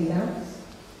quadro che è di là,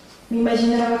 mi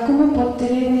immaginavo come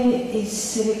potrebbe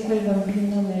essere quel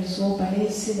bambino nel suo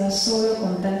paese da solo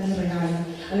con tanti regali.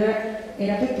 Allora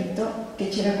era Pepito che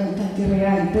c'era con tanti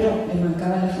regali, però le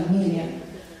mancava la famiglia.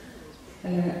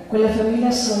 Allora, quella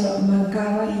famiglia solo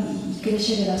mancava di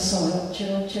crescere da solo,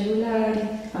 c'erano cellulari,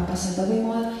 ha passato di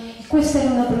moda, e questa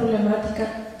era una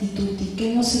problematica di tutti,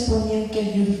 che non si può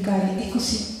neanche giudicare, è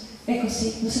così, non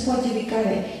si può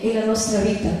giudicare, è la nostra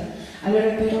vita.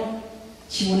 Allora però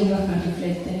ci voleva far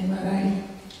riflettere magari,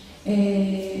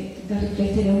 da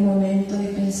riflettere un momento e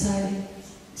pensare,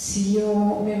 se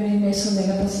io mi avrei messo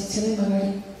nella posizione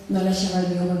magari non lasciava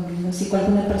il mio bambino, se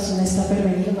qualcuna persona sta per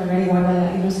venire magari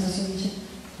guarda l'illustrazione e dice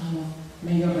no,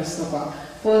 meglio resto qua,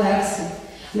 può darsi.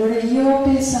 Allora io ho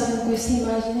pensato in questa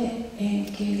immagine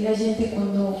che la gente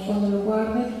quando lo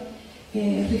guarda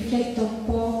rifletta un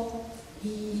po'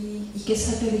 e che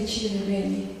sappia decidere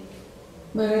bene.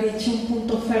 Magari c'è un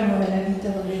punto fermo nella vita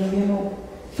dove dobbiamo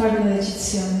fare una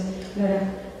decisione. Allora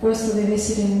questo deve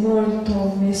essere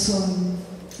molto messo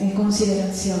in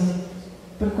considerazione.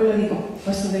 Per quello dico,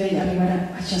 questo deve arrivare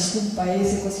a ciascun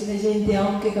paese, così la gente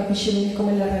anche capisce bene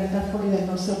come è la realtà fuori dal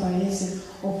nostro paese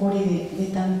o fuori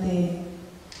di tanti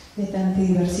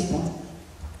diversi punti.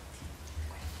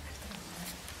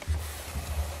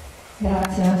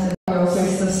 Grazie,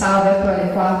 questo sabato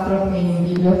alle 4 qui in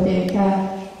biblioteca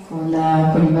con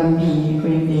i bambini,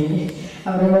 quindi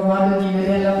avremo modo di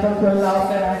vederla proprio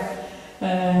l'opera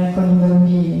con i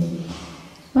bambini.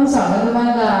 Non so, una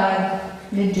domanda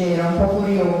leggera, un po'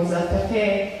 curiosa,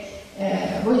 perché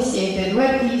voi siete 2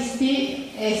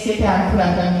 artisti e siete anche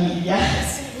una famiglia.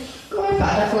 Come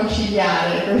fate a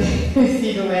conciliare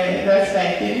questi due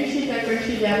aspetti? Riuscite a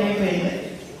conciliarli bene?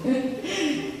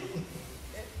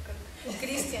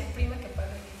 Christian, prima che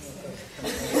parli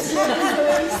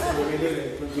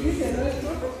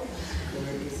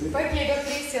poi chiedo a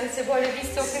Christian se vuole,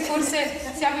 visto che forse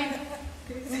siamo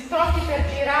pronti per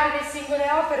girare le singole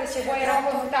opere, se vuoi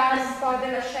raccontare un po'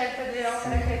 della scelta delle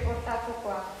opere che hai portato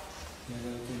qua. È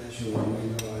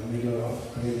meglio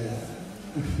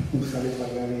fare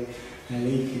parlare a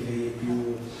lei che lei è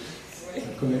più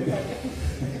come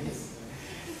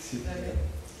sì.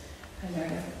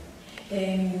 Allora,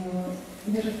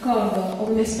 mi ricordo, ho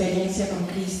un'esperienza con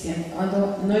Christian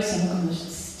quando noi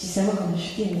ci siamo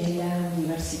conosciuti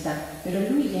nell'università, però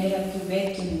lui era più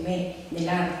vecchio di me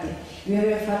nell'arte. Lui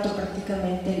aveva fatto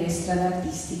praticamente la strada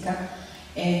artistica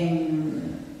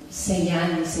 6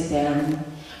 anni, 7 anni.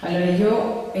 Allora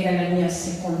io era la mia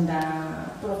seconda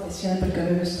professione perché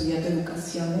avevo studiato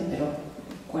educazione, però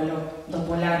quello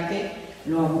dopo l'arte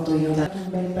l'ho avuto io da un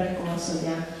bel percorso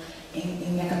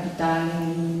in mia capitale,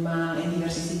 in Lima, in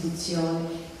diverse istituzioni.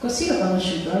 Così l'ho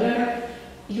conosciuto. Allora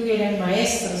lui era il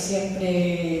maestro,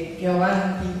 sempre più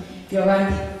avanti.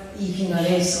 e fino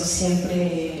adesso sempre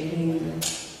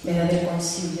mi dà del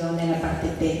consiglio nella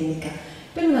parte tecnica.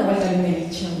 Per una volta lui mi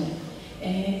dice a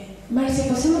me, Marcia,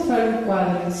 possiamo fare un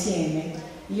quadro insieme?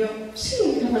 Io,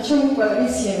 sì, facciamo un quadro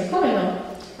insieme, come no?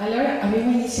 Allora io ho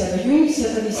iniziato a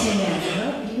disegnare,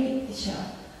 no? E lui diceva,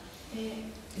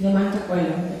 le manca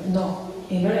quello, no.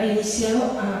 E allora iniziamo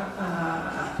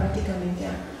praticamente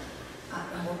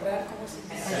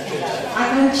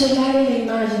a cancellare le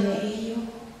immagini. E io,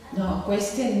 no,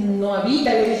 queste no, a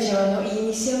vita le dicevano, e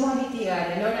iniziamo a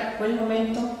litigare. Allora a quel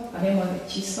momento abbiamo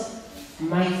deciso,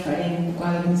 mai faremo un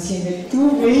quadro insieme,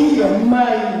 tu e io,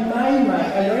 mai.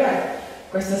 Allora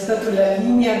questa è stata la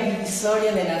linea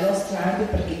divisoria nella nostra arte,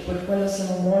 perché per quello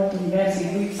siamo molto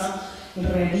diversi. Lui fa il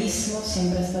realismo,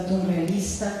 sempre è stato un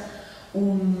realista,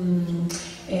 un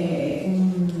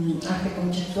arte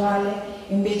concettuale,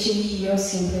 invece io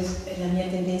sempre, la mia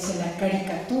tendenza è la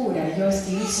caricatura, io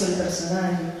stilizzo il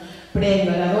personaggio,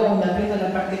 prendo la donna, prendo la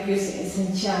parte più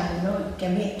essenziale, no? che a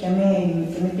me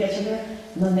piace,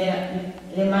 non era,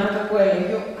 le manca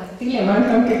quello, a te le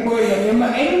manca anche quello,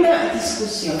 ma era una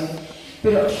discussione.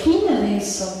 Però fino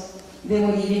adesso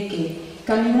devo dire che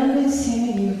camminando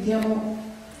insieme divertiamo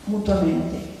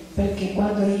mutuamente, perché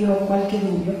quando io ho qualche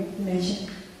dubbio invece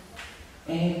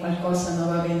qualcosa non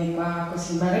va bene qua,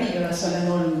 così magari io da sola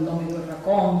non me lo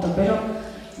racconto, però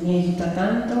mi aiuta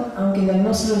tanto anche nel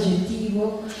nostro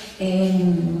oggettivo. È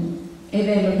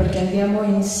bello perché andiamo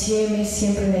insieme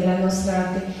sempre nella nostra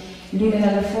arte, lui mi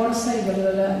dà la forza, io do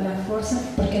la forza,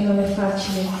 perché non è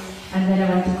facile andare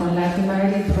avanti con l'arte,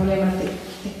 magari il problema ti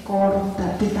corta,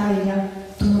 ti taglia,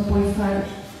 tu non puoi fare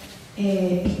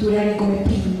pitturare come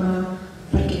prima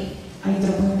perché hai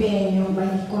troppo impegno, vai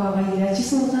di qua, vai di là, ci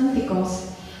sono tante cose.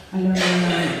 Allora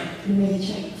lui mi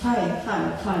dice fai,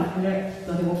 allora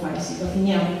lo devo fare, sì, lo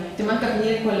finiamo, ti manca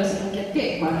finire quello, se anche a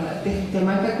te, guarda, ti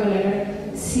manca quello,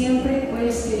 sempre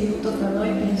questo aiuto tra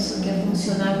noi penso che ha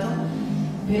funzionato,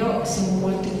 però siamo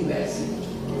molto diversi.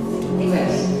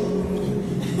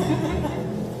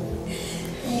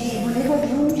 Volevo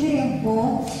aggiungere un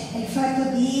po' il fatto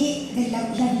della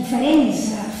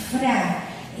differenza fra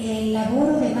il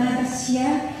lavoro di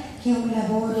Marcia, che è un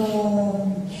lavoro,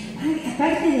 a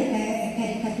parte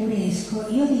caricaturesco,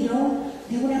 io dirò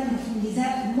di una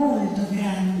profondità molto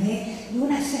grande, di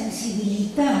una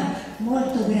sensibilità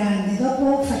molto grande.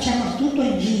 Dopo facciamo tutto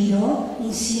il giro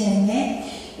insieme,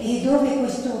 e dove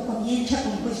questo comincia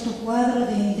con questo quadro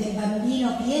del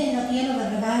bambino pieno di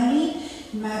regali,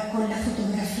 ma con la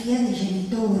fotografia dei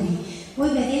genitori. Poi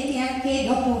vedete anche,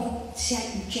 dopo ci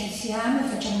alziamo e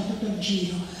facciamo tutto il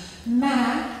giro,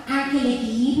 ma anche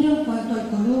l'equilibrio in quanto al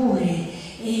colore,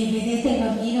 e vedete il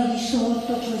bambino di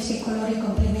sotto, questi colori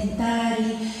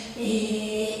complementari,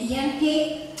 e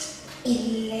anche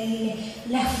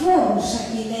la forza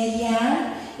che lei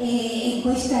ha in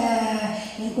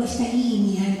questa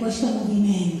linea, in questo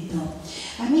movimento.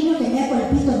 A me lo che mi ha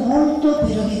colpito molto,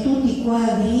 però di tutti i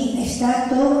quadri, è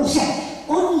stato,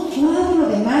 ogni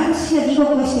quadro di Marcia, dico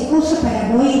queste cose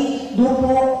per voi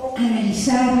dopo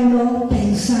analizzarlo,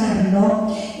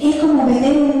 pensarlo, è come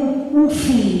vedere un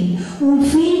film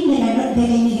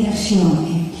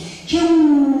dell'immigrazione. C'è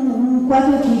un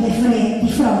quadro qui di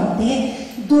fronte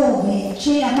dove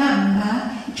c'è la mamma,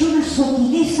 c'è una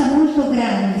sottilezza molto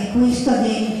grande, questo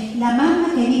della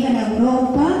mamma che vive in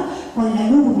Europa con la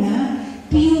luna,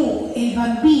 più il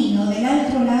bambino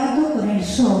dall'altro lato con il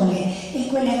sole, e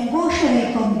quell'angoscia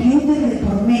del computer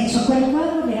per mezzo. Quel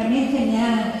quadro veramente mi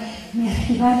ha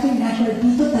arrivato e mi ha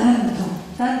colpito tanto.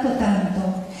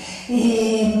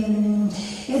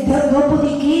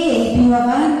 Dopodiché più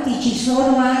avanti ci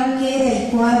sono anche dei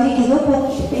quadri che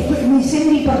dopo, mi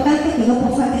sembra importante che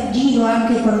dopo fate il giro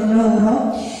anche con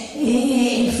loro,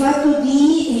 il fatto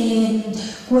di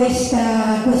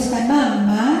questa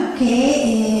mamma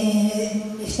che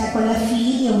sta con la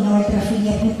figlia, un'altra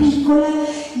figlia più piccola,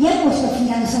 e ha questo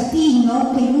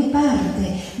fidanzatino che lui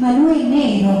parte, ma lui è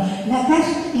nero, la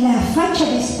faccia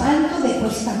di spanto di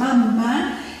questa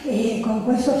mamma con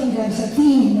questo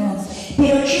fidanzatino,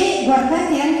 però c'è,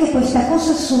 guardate anche questa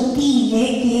cosa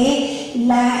sottile che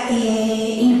è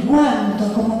il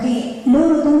guanto, come che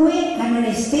loro due hanno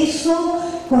lo stesso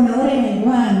colore nel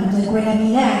guanto e quella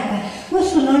mirata.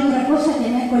 Questa è un'altra cosa che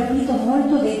mi ha colpito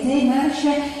molto di te,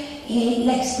 Marcia, è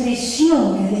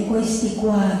l'espressione di questi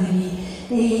quadri.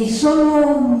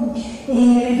 Sono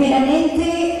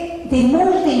veramente di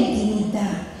molta intimità,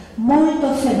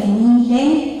 molto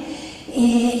femminile,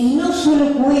 e non solo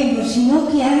quello, sino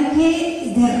che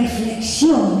anche di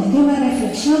riflessione, di una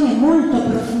riflessione molto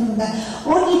profonda.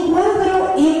 Ogni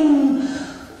quadro è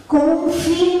come un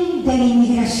film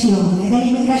dell'immigrazione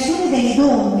delle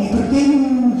donne, perché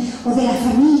o della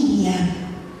famiglia.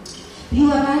 Più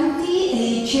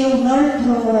avanti c'è un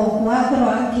altro quadro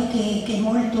anche che è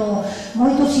molto,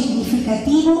 molto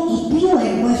significativo, in più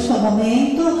in questo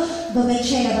momento, dove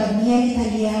c'è la bandiera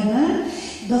italiana,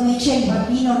 dove c'è il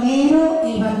bambino nero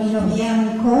e il bambino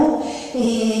bianco,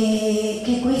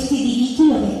 che questi diritti,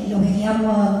 lo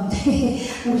vediamo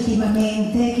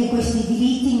ultimamente, che questi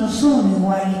diritti non sono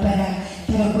uguali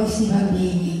per questi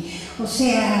bambini.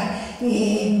 Ossia,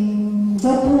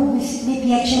 dopo mi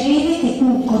piacerebbe che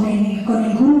tu con il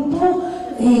gruppo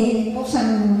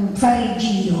possano fare il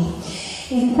giro.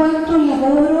 In quanto al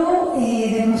lavoro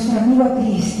del nostro amico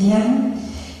Christian,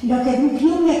 lo che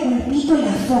più mi ha colpito è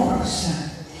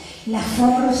la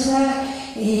forza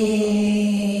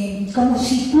come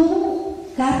se tu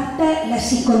capta la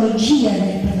psicologia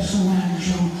del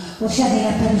personaggio, ossia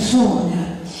della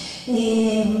persona.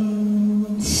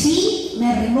 Sì,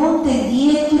 mi rimonta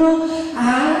indietro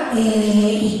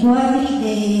ai quadri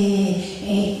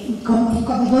come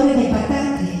colore delle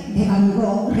patate di Van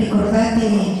Gogh, ricordate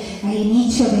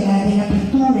all'inizio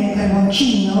dell'apertura il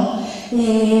carboncino,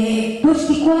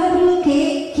 questi quadri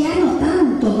che hanno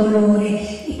tanto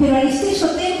dolore, però allo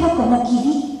stesso tempo come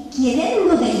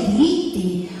chiedendo dei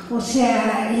diritti,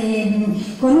 ossia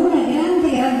con una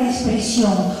grande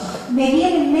espressione. Mi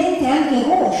viene in mente anche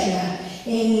Goya,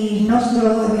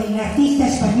 l'artista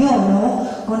spagnolo,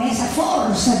 con esa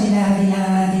forza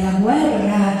della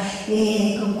guerra,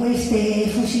 con questo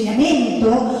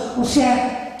fucilamento,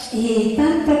 ossia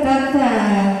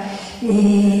tanta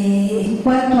in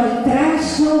quanto al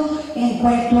trazo, in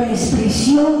quanto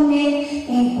all'espressione,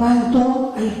 in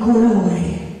quanto al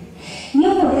colore.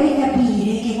 Io vorrei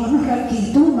capire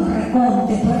che tu mi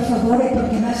racconti, per favore,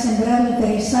 perché mi è sembrato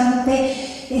interessante,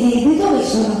 di dove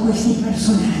sono questi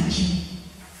personaggi?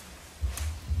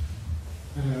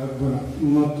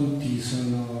 Non tutti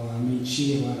sono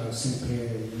amici, ma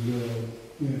sempre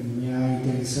mi ha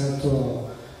interessato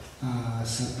a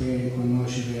sapere,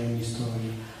 conoscere ogni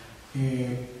storia.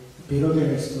 Però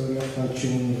della storia faccio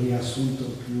un riassunto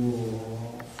più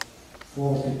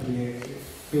forte,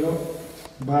 però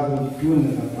vado di più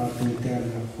nella parte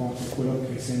interna, forte, quello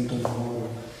che sento loro,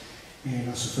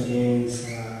 la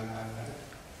sofferenza,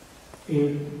 e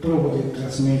provo di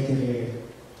trasmettere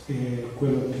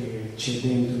quello che c'è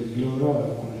dentro di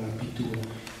loro con la pittura.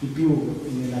 In più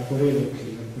nell'acquarello,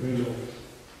 che l'acquarello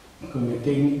come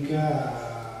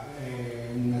tecnica è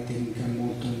una tecnica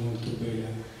molto bella,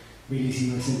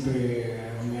 bellissima, sempre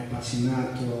mi ha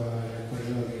appassionato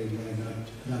l'acquarello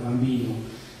da bambino.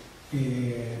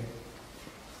 E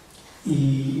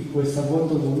questa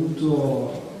volta ho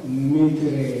voluto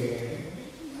mettere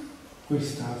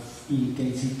questa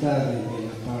intensità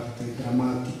della parte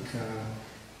drammatica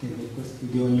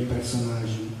di ogni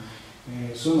personaggio.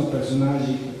 Sono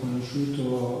personaggi che ho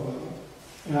conosciuto,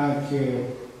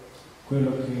 anche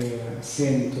quello che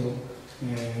sento,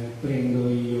 prendo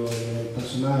io il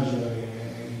personaggio e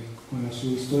con la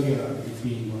sua storia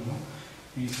dipingo, no?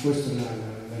 E questa è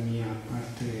la mia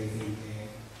parte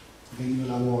del mio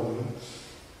lavoro,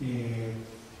 no?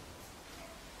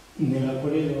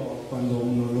 Nell'acquarello, quando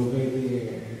uno lo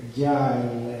vede, già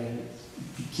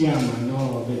ti chiama,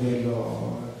 no, a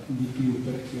vederlo di più,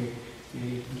 perché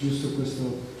giusto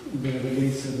questo della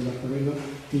bellezza dell'acquarello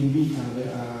ti invita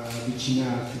a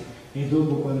avvicinarti, e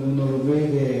dopo quando uno lo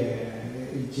vede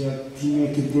già ti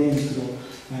mette dentro,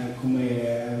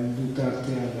 come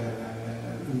buttarti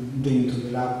dentro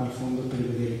dell'acqua al fondo per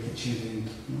vedere che c'è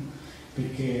dentro, no?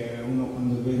 Perché uno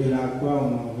quando vede l'acqua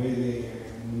uno vede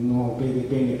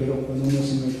bene, però quando uno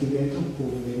si mette dentro può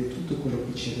vedere tutto quello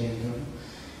che c'è dentro, no?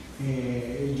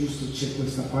 E giusto c'è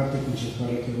questa parte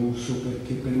concettuale che uso,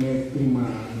 perché per me prima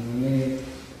non è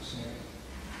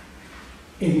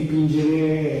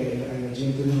dipingere la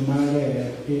gente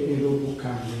normale e dopo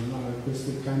cambia, no?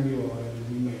 Questo cambio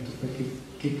li metto, perché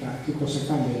che cosa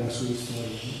cambia la sua storia,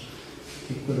 no?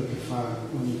 Che è quello che fa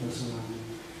ogni personaggio.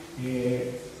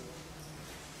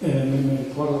 Mi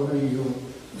ricordo che io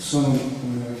sono,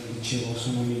 come dicevo,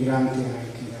 sono migrante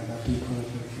anche da piccolo,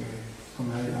 perché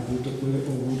come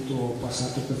ho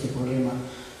passato questo problema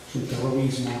sul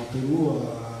terrorismo a Perù,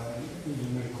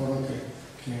 mi ricordo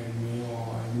che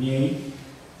i miei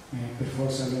per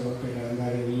forza per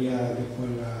andare via da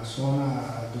quella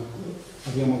zona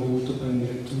abbiamo dovuto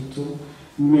prendere tutto,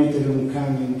 mettere un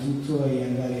cambio in tutto e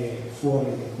andare fuori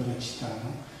da quella città,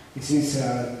 no? E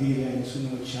senza dire a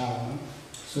nessuno ciao, no?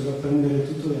 Solo prendere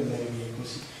tutto e andare via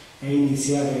così e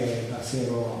iniziare da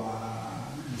zero a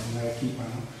andare a Chipa,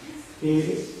 no?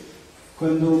 E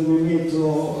quando mi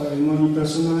metto in ogni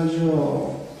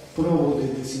personaggio provo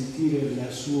di sentire la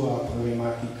sua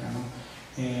problematica, no?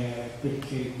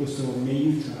 perché questo mi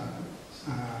aiuta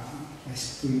a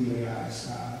esprimere, a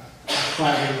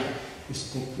fare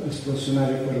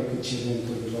esplosionare quello che c'è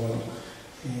dentro di loro.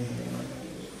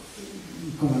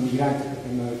 Come migranti, perché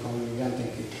noi come migranti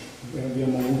anche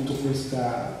abbiamo avuto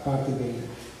questa parte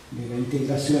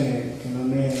dell'integrazione che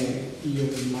non è io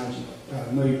che immagino.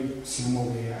 Noi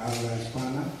siamo di habla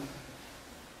hispana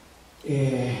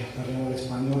e parliamo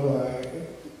spagnolo,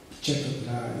 certo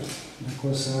la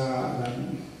cosa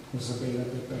bella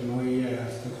per noi era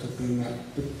stato prima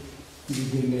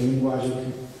del linguaggio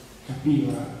che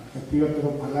capiva, però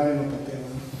parlare non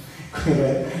potevano,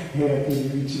 era più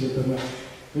difficile per me,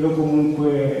 però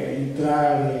comunque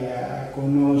entrare a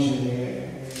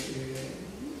conoscere,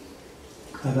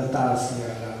 adattarsi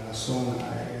alla zona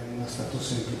non è stato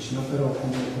semplice, no? Però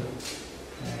comunque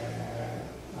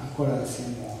ancora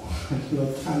stiamo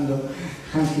lottando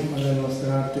anche con la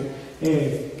nostra arte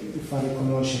e fare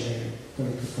conoscere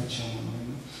quello che facciamo noi,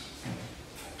 no?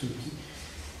 A tutti.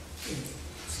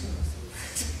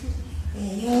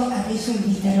 Io adesso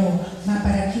inviterò, ma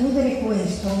per chiudere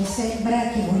questo mi sembra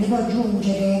che volevo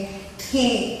aggiungere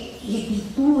che le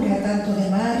pitture tanto di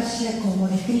Marcia come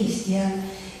di Christian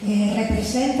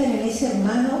rappresentano l'essere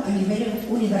umano a livello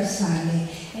universale,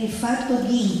 e il fatto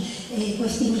di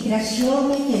questa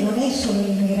immigrazione che non è solo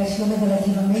l'immigrazione da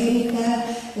Latino America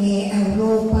a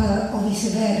Europa o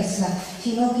viceversa,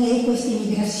 sino che è questa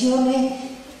immigrazione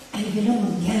a livello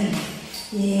mondiale.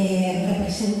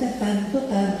 Rappresenta tanto,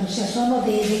 cioè sono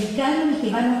dei canoni che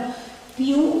vanno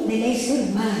più dell'essere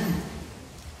umano.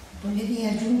 Volevi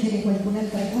aggiungere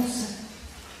qualcun'altra cosa?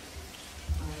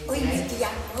 O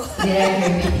invitiamo? Direi che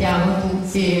invitiamo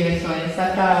tutti, insomma, è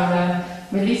stato un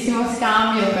bellissimo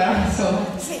scambio, però insomma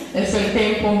adesso il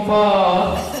tempo un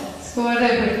po' scorre,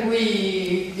 per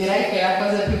cui direi che la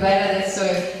cosa più bella adesso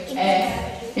è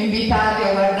invitarvi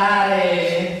a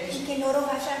guardare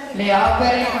le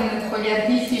opere con gli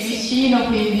artisti vicino,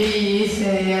 quindi se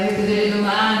avete delle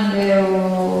domande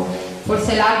o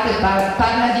forse l'arte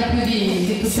parla di più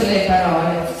di tutte le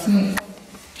parole.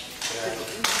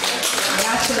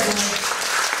 Grazie a voi.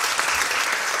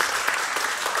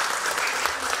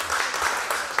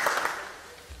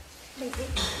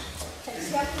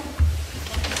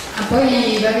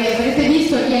 Poi avrete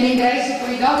visto lì all'ingresso,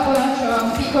 poi dopo c'è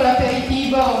un piccolo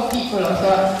aperitivo,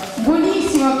 un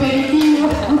buonissimo aperitivo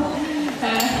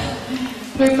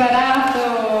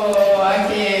preparato,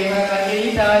 anche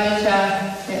Margherita oggi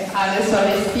ha adesso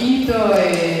allestito,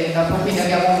 e dopo quindi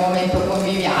abbiamo un momento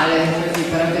conviviale così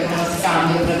per avere uno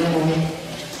scambio tra di noi.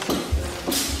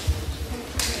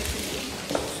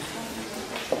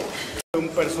 È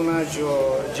un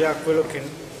personaggio già quello che,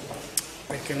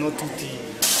 perché non tutti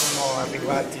sono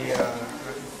arrivati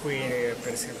qui,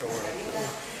 per esempio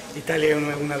l'Italia è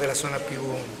una delle zone più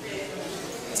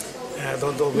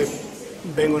dove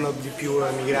vengono di più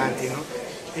migranti, no?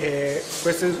 E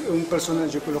questo è un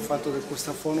personaggio che l'ho fatto di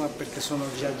questa forma perché sono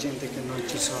già gente che non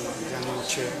ci sono, già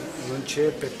non c'è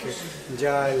perché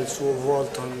già il suo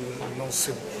volto non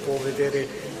si può vedere,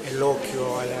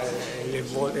 l'occhio,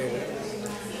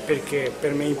 perché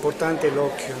per me è importante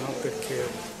l'occhio, no?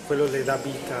 Perché quello le dà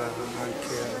vita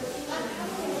anche.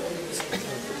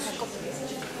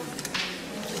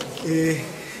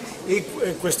 E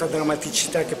questa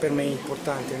drammaticità che per me è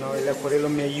importante, no? L'acquarello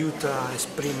mi aiuta a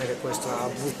esprimere questo, a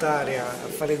buttare, a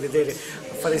fare vedere,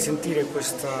 a fare sentire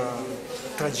questa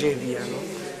tragedia, no?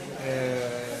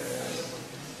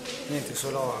 Niente,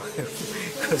 solo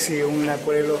così un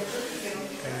acquarello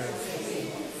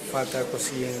fatta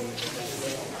così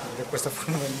di questa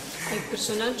forma. E il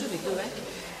personaggio di dov'è?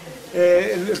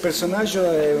 Il personaggio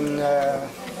è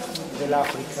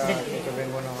dell'Africa,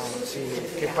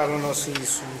 che parlano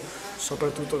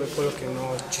soprattutto di quello che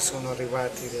non ci sono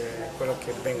arrivati, di quello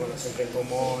che vengono sempre in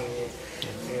gomoni.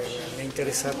 Mi è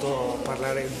interessato a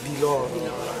parlare di loro. Ogni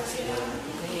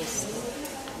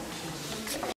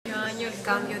anno il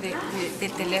cambio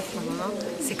del telefono, no?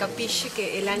 Si capisce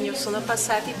che gli anni sono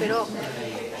passati, però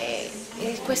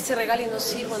questi regali non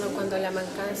servono quando la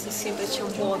mancanza sempre c'è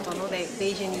un vuoto, no?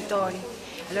 dei genitori.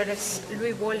 Allora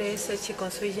lui vuole esserci con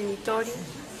i suoi genitori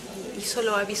e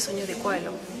solo ha bisogno di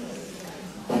quello.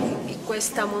 E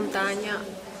questa montagna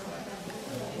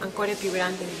ancora più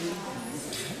grande di lui.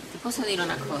 Ti posso dire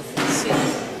una cosa? Sì.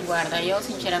 Guarda, io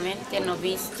sinceramente hanno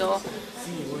visto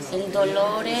il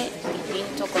dolore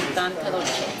dipinto con tanta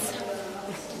dolcezza.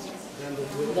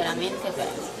 Veramente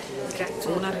bello.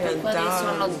 Una I realtà. quadri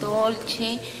sono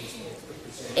dolci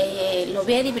e lo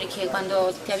vedi perché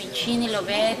quando ti avvicini lo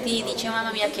vedi, dici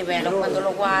mamma mia che bello, quando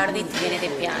lo guardi ti viene da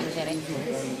piangere.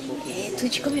 E tu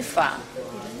dici come fa?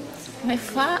 Come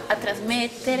fa a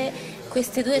trasmettere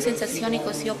queste due sensazioni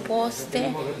così opposte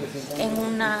in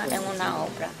una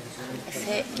opera.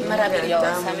 È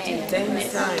meravigliosamente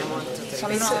intensa e molto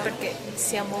penso perché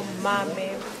siamo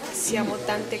mamme, siamo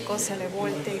tante cose alle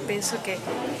volte e penso che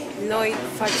noi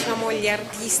facciamo gli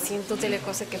artisti in tutte le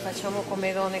cose che facciamo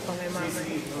come donne, come mamme.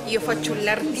 Io faccio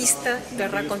l'artista per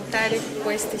raccontare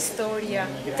questa storia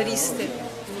triste,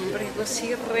 perché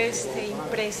così resta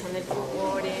impressa nel tuo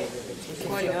cuore.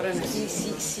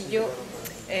 Se io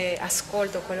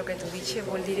ascolto quello che tu dici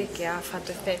vuol dire che ha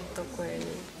fatto effetto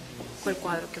quel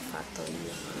quadro che ho fatto io.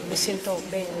 Mi sento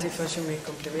bene. Ti faccio i miei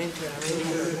complimenti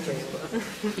veramente perché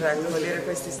raccogliere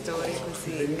queste storie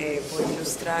così e poi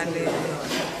illustrarle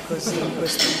così in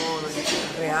questo modo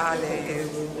reale e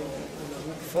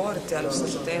forte allo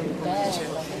stesso tempo, cioè,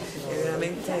 è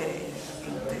veramente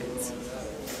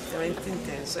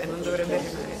intenso e non dovrebbe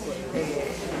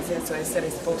nel senso essere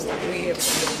esposto qui e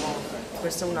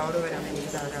questo è un lavoro veramente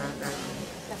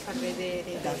da far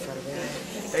vedere,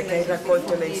 perché hai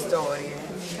raccolto le storie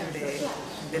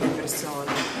delle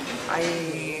persone,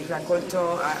 hai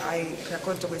raccolto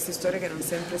queste storie che non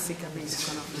sempre si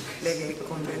capiscono, le che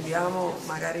comprendiamo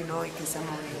magari noi che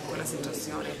siamo in quella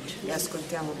situazione e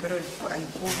ascoltiamo, però il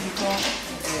pubblico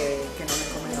che non è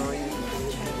come noi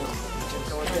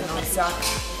certe volte non sa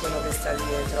quello che sta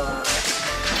dietro a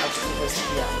tutto questo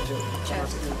viaggio.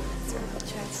 Certo,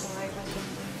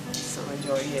 sono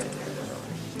gioie e dolori.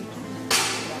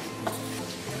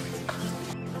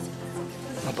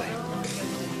 Vabbè.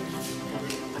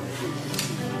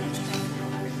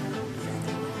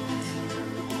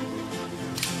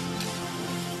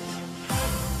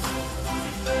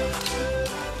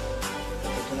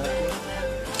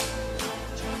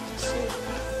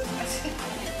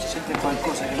 Ci sente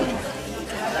qualcosa che non è?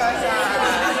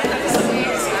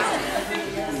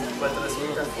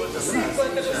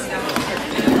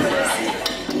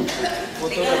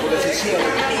 Fotografo la sessione.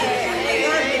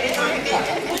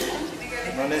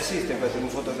 Non esiste questo, un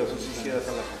fotografo si sia da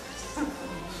fare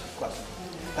qua.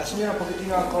 La signora un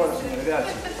pochettino ancora, signora,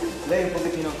 grazie. Lei un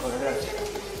pochettino ancora, grazie.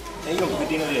 E io un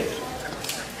pochettino dietro.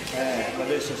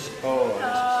 Adesso sì. Oh,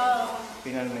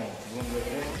 finalmente. 1, 2,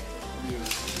 3.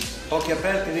 Occhi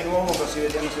aperti di nuovo così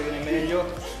vediamo se viene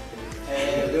meglio.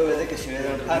 Devo vedere che si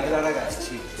vedono. Anche la ragazza,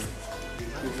 sì.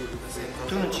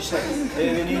 Tu non ci sei,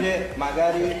 devi venire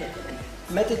magari.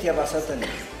 Mettiti abbassata lì.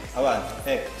 Avanti,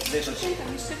 ecco, adesso sì.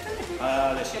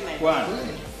 Adesso, guarda.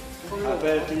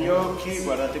 Aperti gli occhi,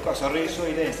 guardate qua, sorriso,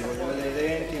 i denti, voglio vedere i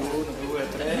denti, 1, 2,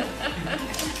 3.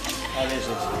 Adesso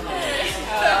sì.